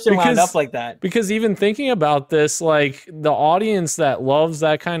 get Christian wound because- up like that. Because even thinking about this, like the audience that loves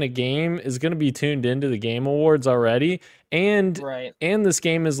that kind of game is going to be tuned into the Game Awards already, and Right. this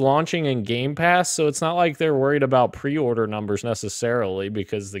game is launching in Game Pass, so it's not like they're worried about pre-order numbers necessarily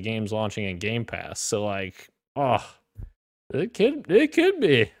because the game's launching in Game Pass. So like, it could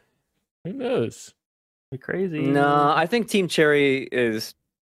be. Who knows? Be crazy. No, I think Team Cherry is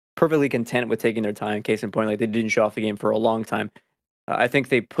perfectly content with taking their time. Case in point, like they didn't show off the game for a long time. I think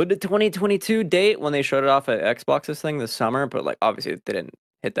they put the 2022 date when they showed it off at Xbox this summer, but like obviously they didn't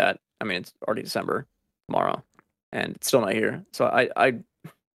hit that. I mean, it's already December tomorrow, and it's still not here. So I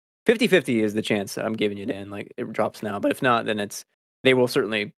 50-50 is the chance I'm giving you, Dan. Like it drops now, but if not, then they will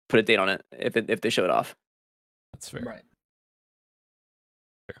certainly put a date on it if they show it off. That's fair. Right.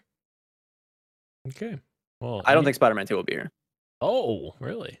 Okay. Well, I don't think Spider-Man 2 will be here. Oh,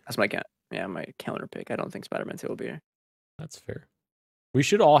 really? That's my counter pick. I don't think Spider-Man 2 will be here. That's fair. We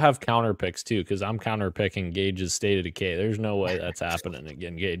should all have counter picks too, because I'm counter picking Gage's State of Decay. There's no way that's happening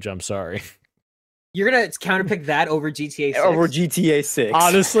again, Gage. I'm sorry. You're gonna counterpick that over GTA 6? Over GTA 6.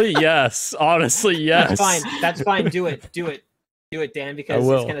 Honestly, yes. Honestly, yes. That's fine. That's fine. Do it, Dan, because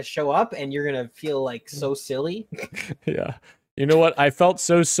will. it's gonna show up and you're gonna feel like so silly. Yeah. You know what? I felt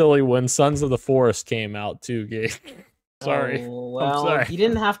so silly when Sons of the Forest came out too, Gage. Sorry. Oh, well, sorry. you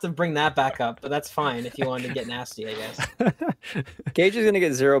didn't have to bring that back up, but that's fine if you wanted to get nasty, I guess. Gage is gonna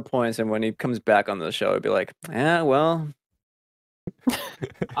get 0 points, and when he comes back on the show, he'll be like, "Yeah, well,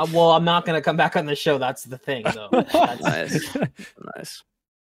 Well, I'm not gonna come back on the show. That's the thing, though. That's, nice, nice."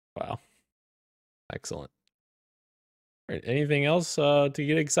 Wow. Excellent. All right. Anything else to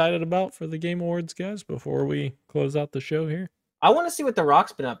get excited about for the Game Awards, guys, before we close out the show here? I want to see what The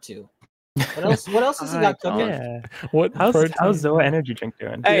Rock's been up to. What else has he got I don't- cooking? Yeah. What How's protein- Zoa Energy Drink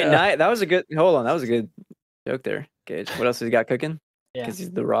doing? Hey, Yeah. that was a good. Hold on, that was a good joke there, Gage. What else has he got cooking? Yeah, Because he's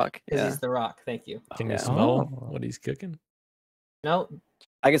The Rock. because Yeah, he's The Rock. Thank you. Can Yeah. you smell Oh. what he's cooking? No,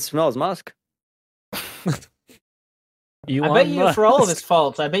 I can smell his musk. I bet you, for all of his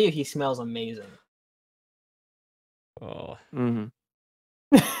faults, I bet you he smells amazing. Oh, Mm-hmm.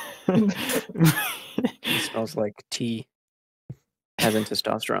 He smells like tea, as in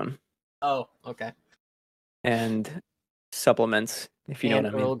testosterone, Oh, okay. and supplements. If you know And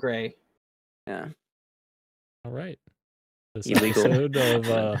what I mean. Earl Grey. Yeah. all right. This Illegal. episode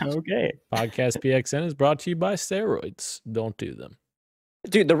of Okay. Podcast PXN is brought to you by steroids. Don't do them.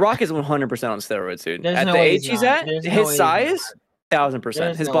 Dude, The Rock is 100% on steroids, dude. There's At no the way age he's he's not. at, There's no his way he's size, 1000%.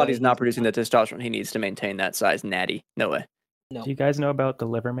 There's His no body's way not he's producing not. the testosterone he needs to maintain that size. Natty. No way. No. Do you guys know about the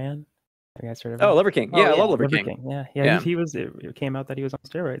Liver Man? Have you guys heard of Oh, him? Liver King. Oh, Yeah, I yeah. love Liver Liver King. King. Yeah, Yeah. He was. It came out that he was on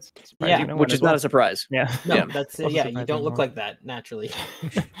steroids. Surprised Yeah, you know Which that is as not well. a surprise. Yeah. No, Yeah. that's Wasn't yeah. You surprised don't look anymore. like that naturally.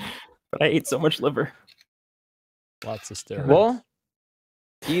 But I ate so much liver. Lots of steroids. Well,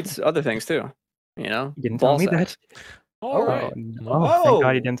 he eats other things too. You know? You didn't Ball tell me sacks. that. all right. Oh, Whoa. thank God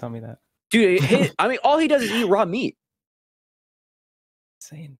you didn't tell me that. Dude, I mean, all he does is eat raw meat.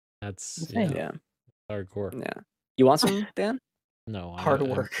 Insane. That's Insane. Yeah. hardcore. Yeah. You want some, Dan? No, Hard I'm-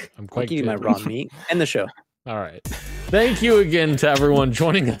 work. I'm I'll quite give you my good. raw meat. End the show. All right. Thank you again to everyone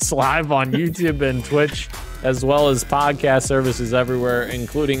joining us live on YouTube and Twitch, as well as podcast services everywhere,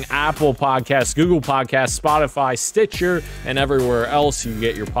 including Apple Podcasts, Google Podcasts, Spotify, Stitcher, and everywhere else you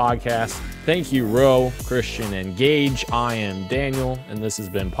get your podcasts. Thank you, Ro, Christian, and Gage. I am Daniel, and this has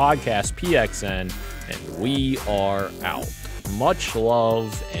been Podcast PXN, and we are out. Much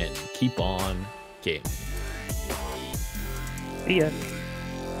love, and keep on gaming. See ya.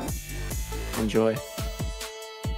 Enjoy.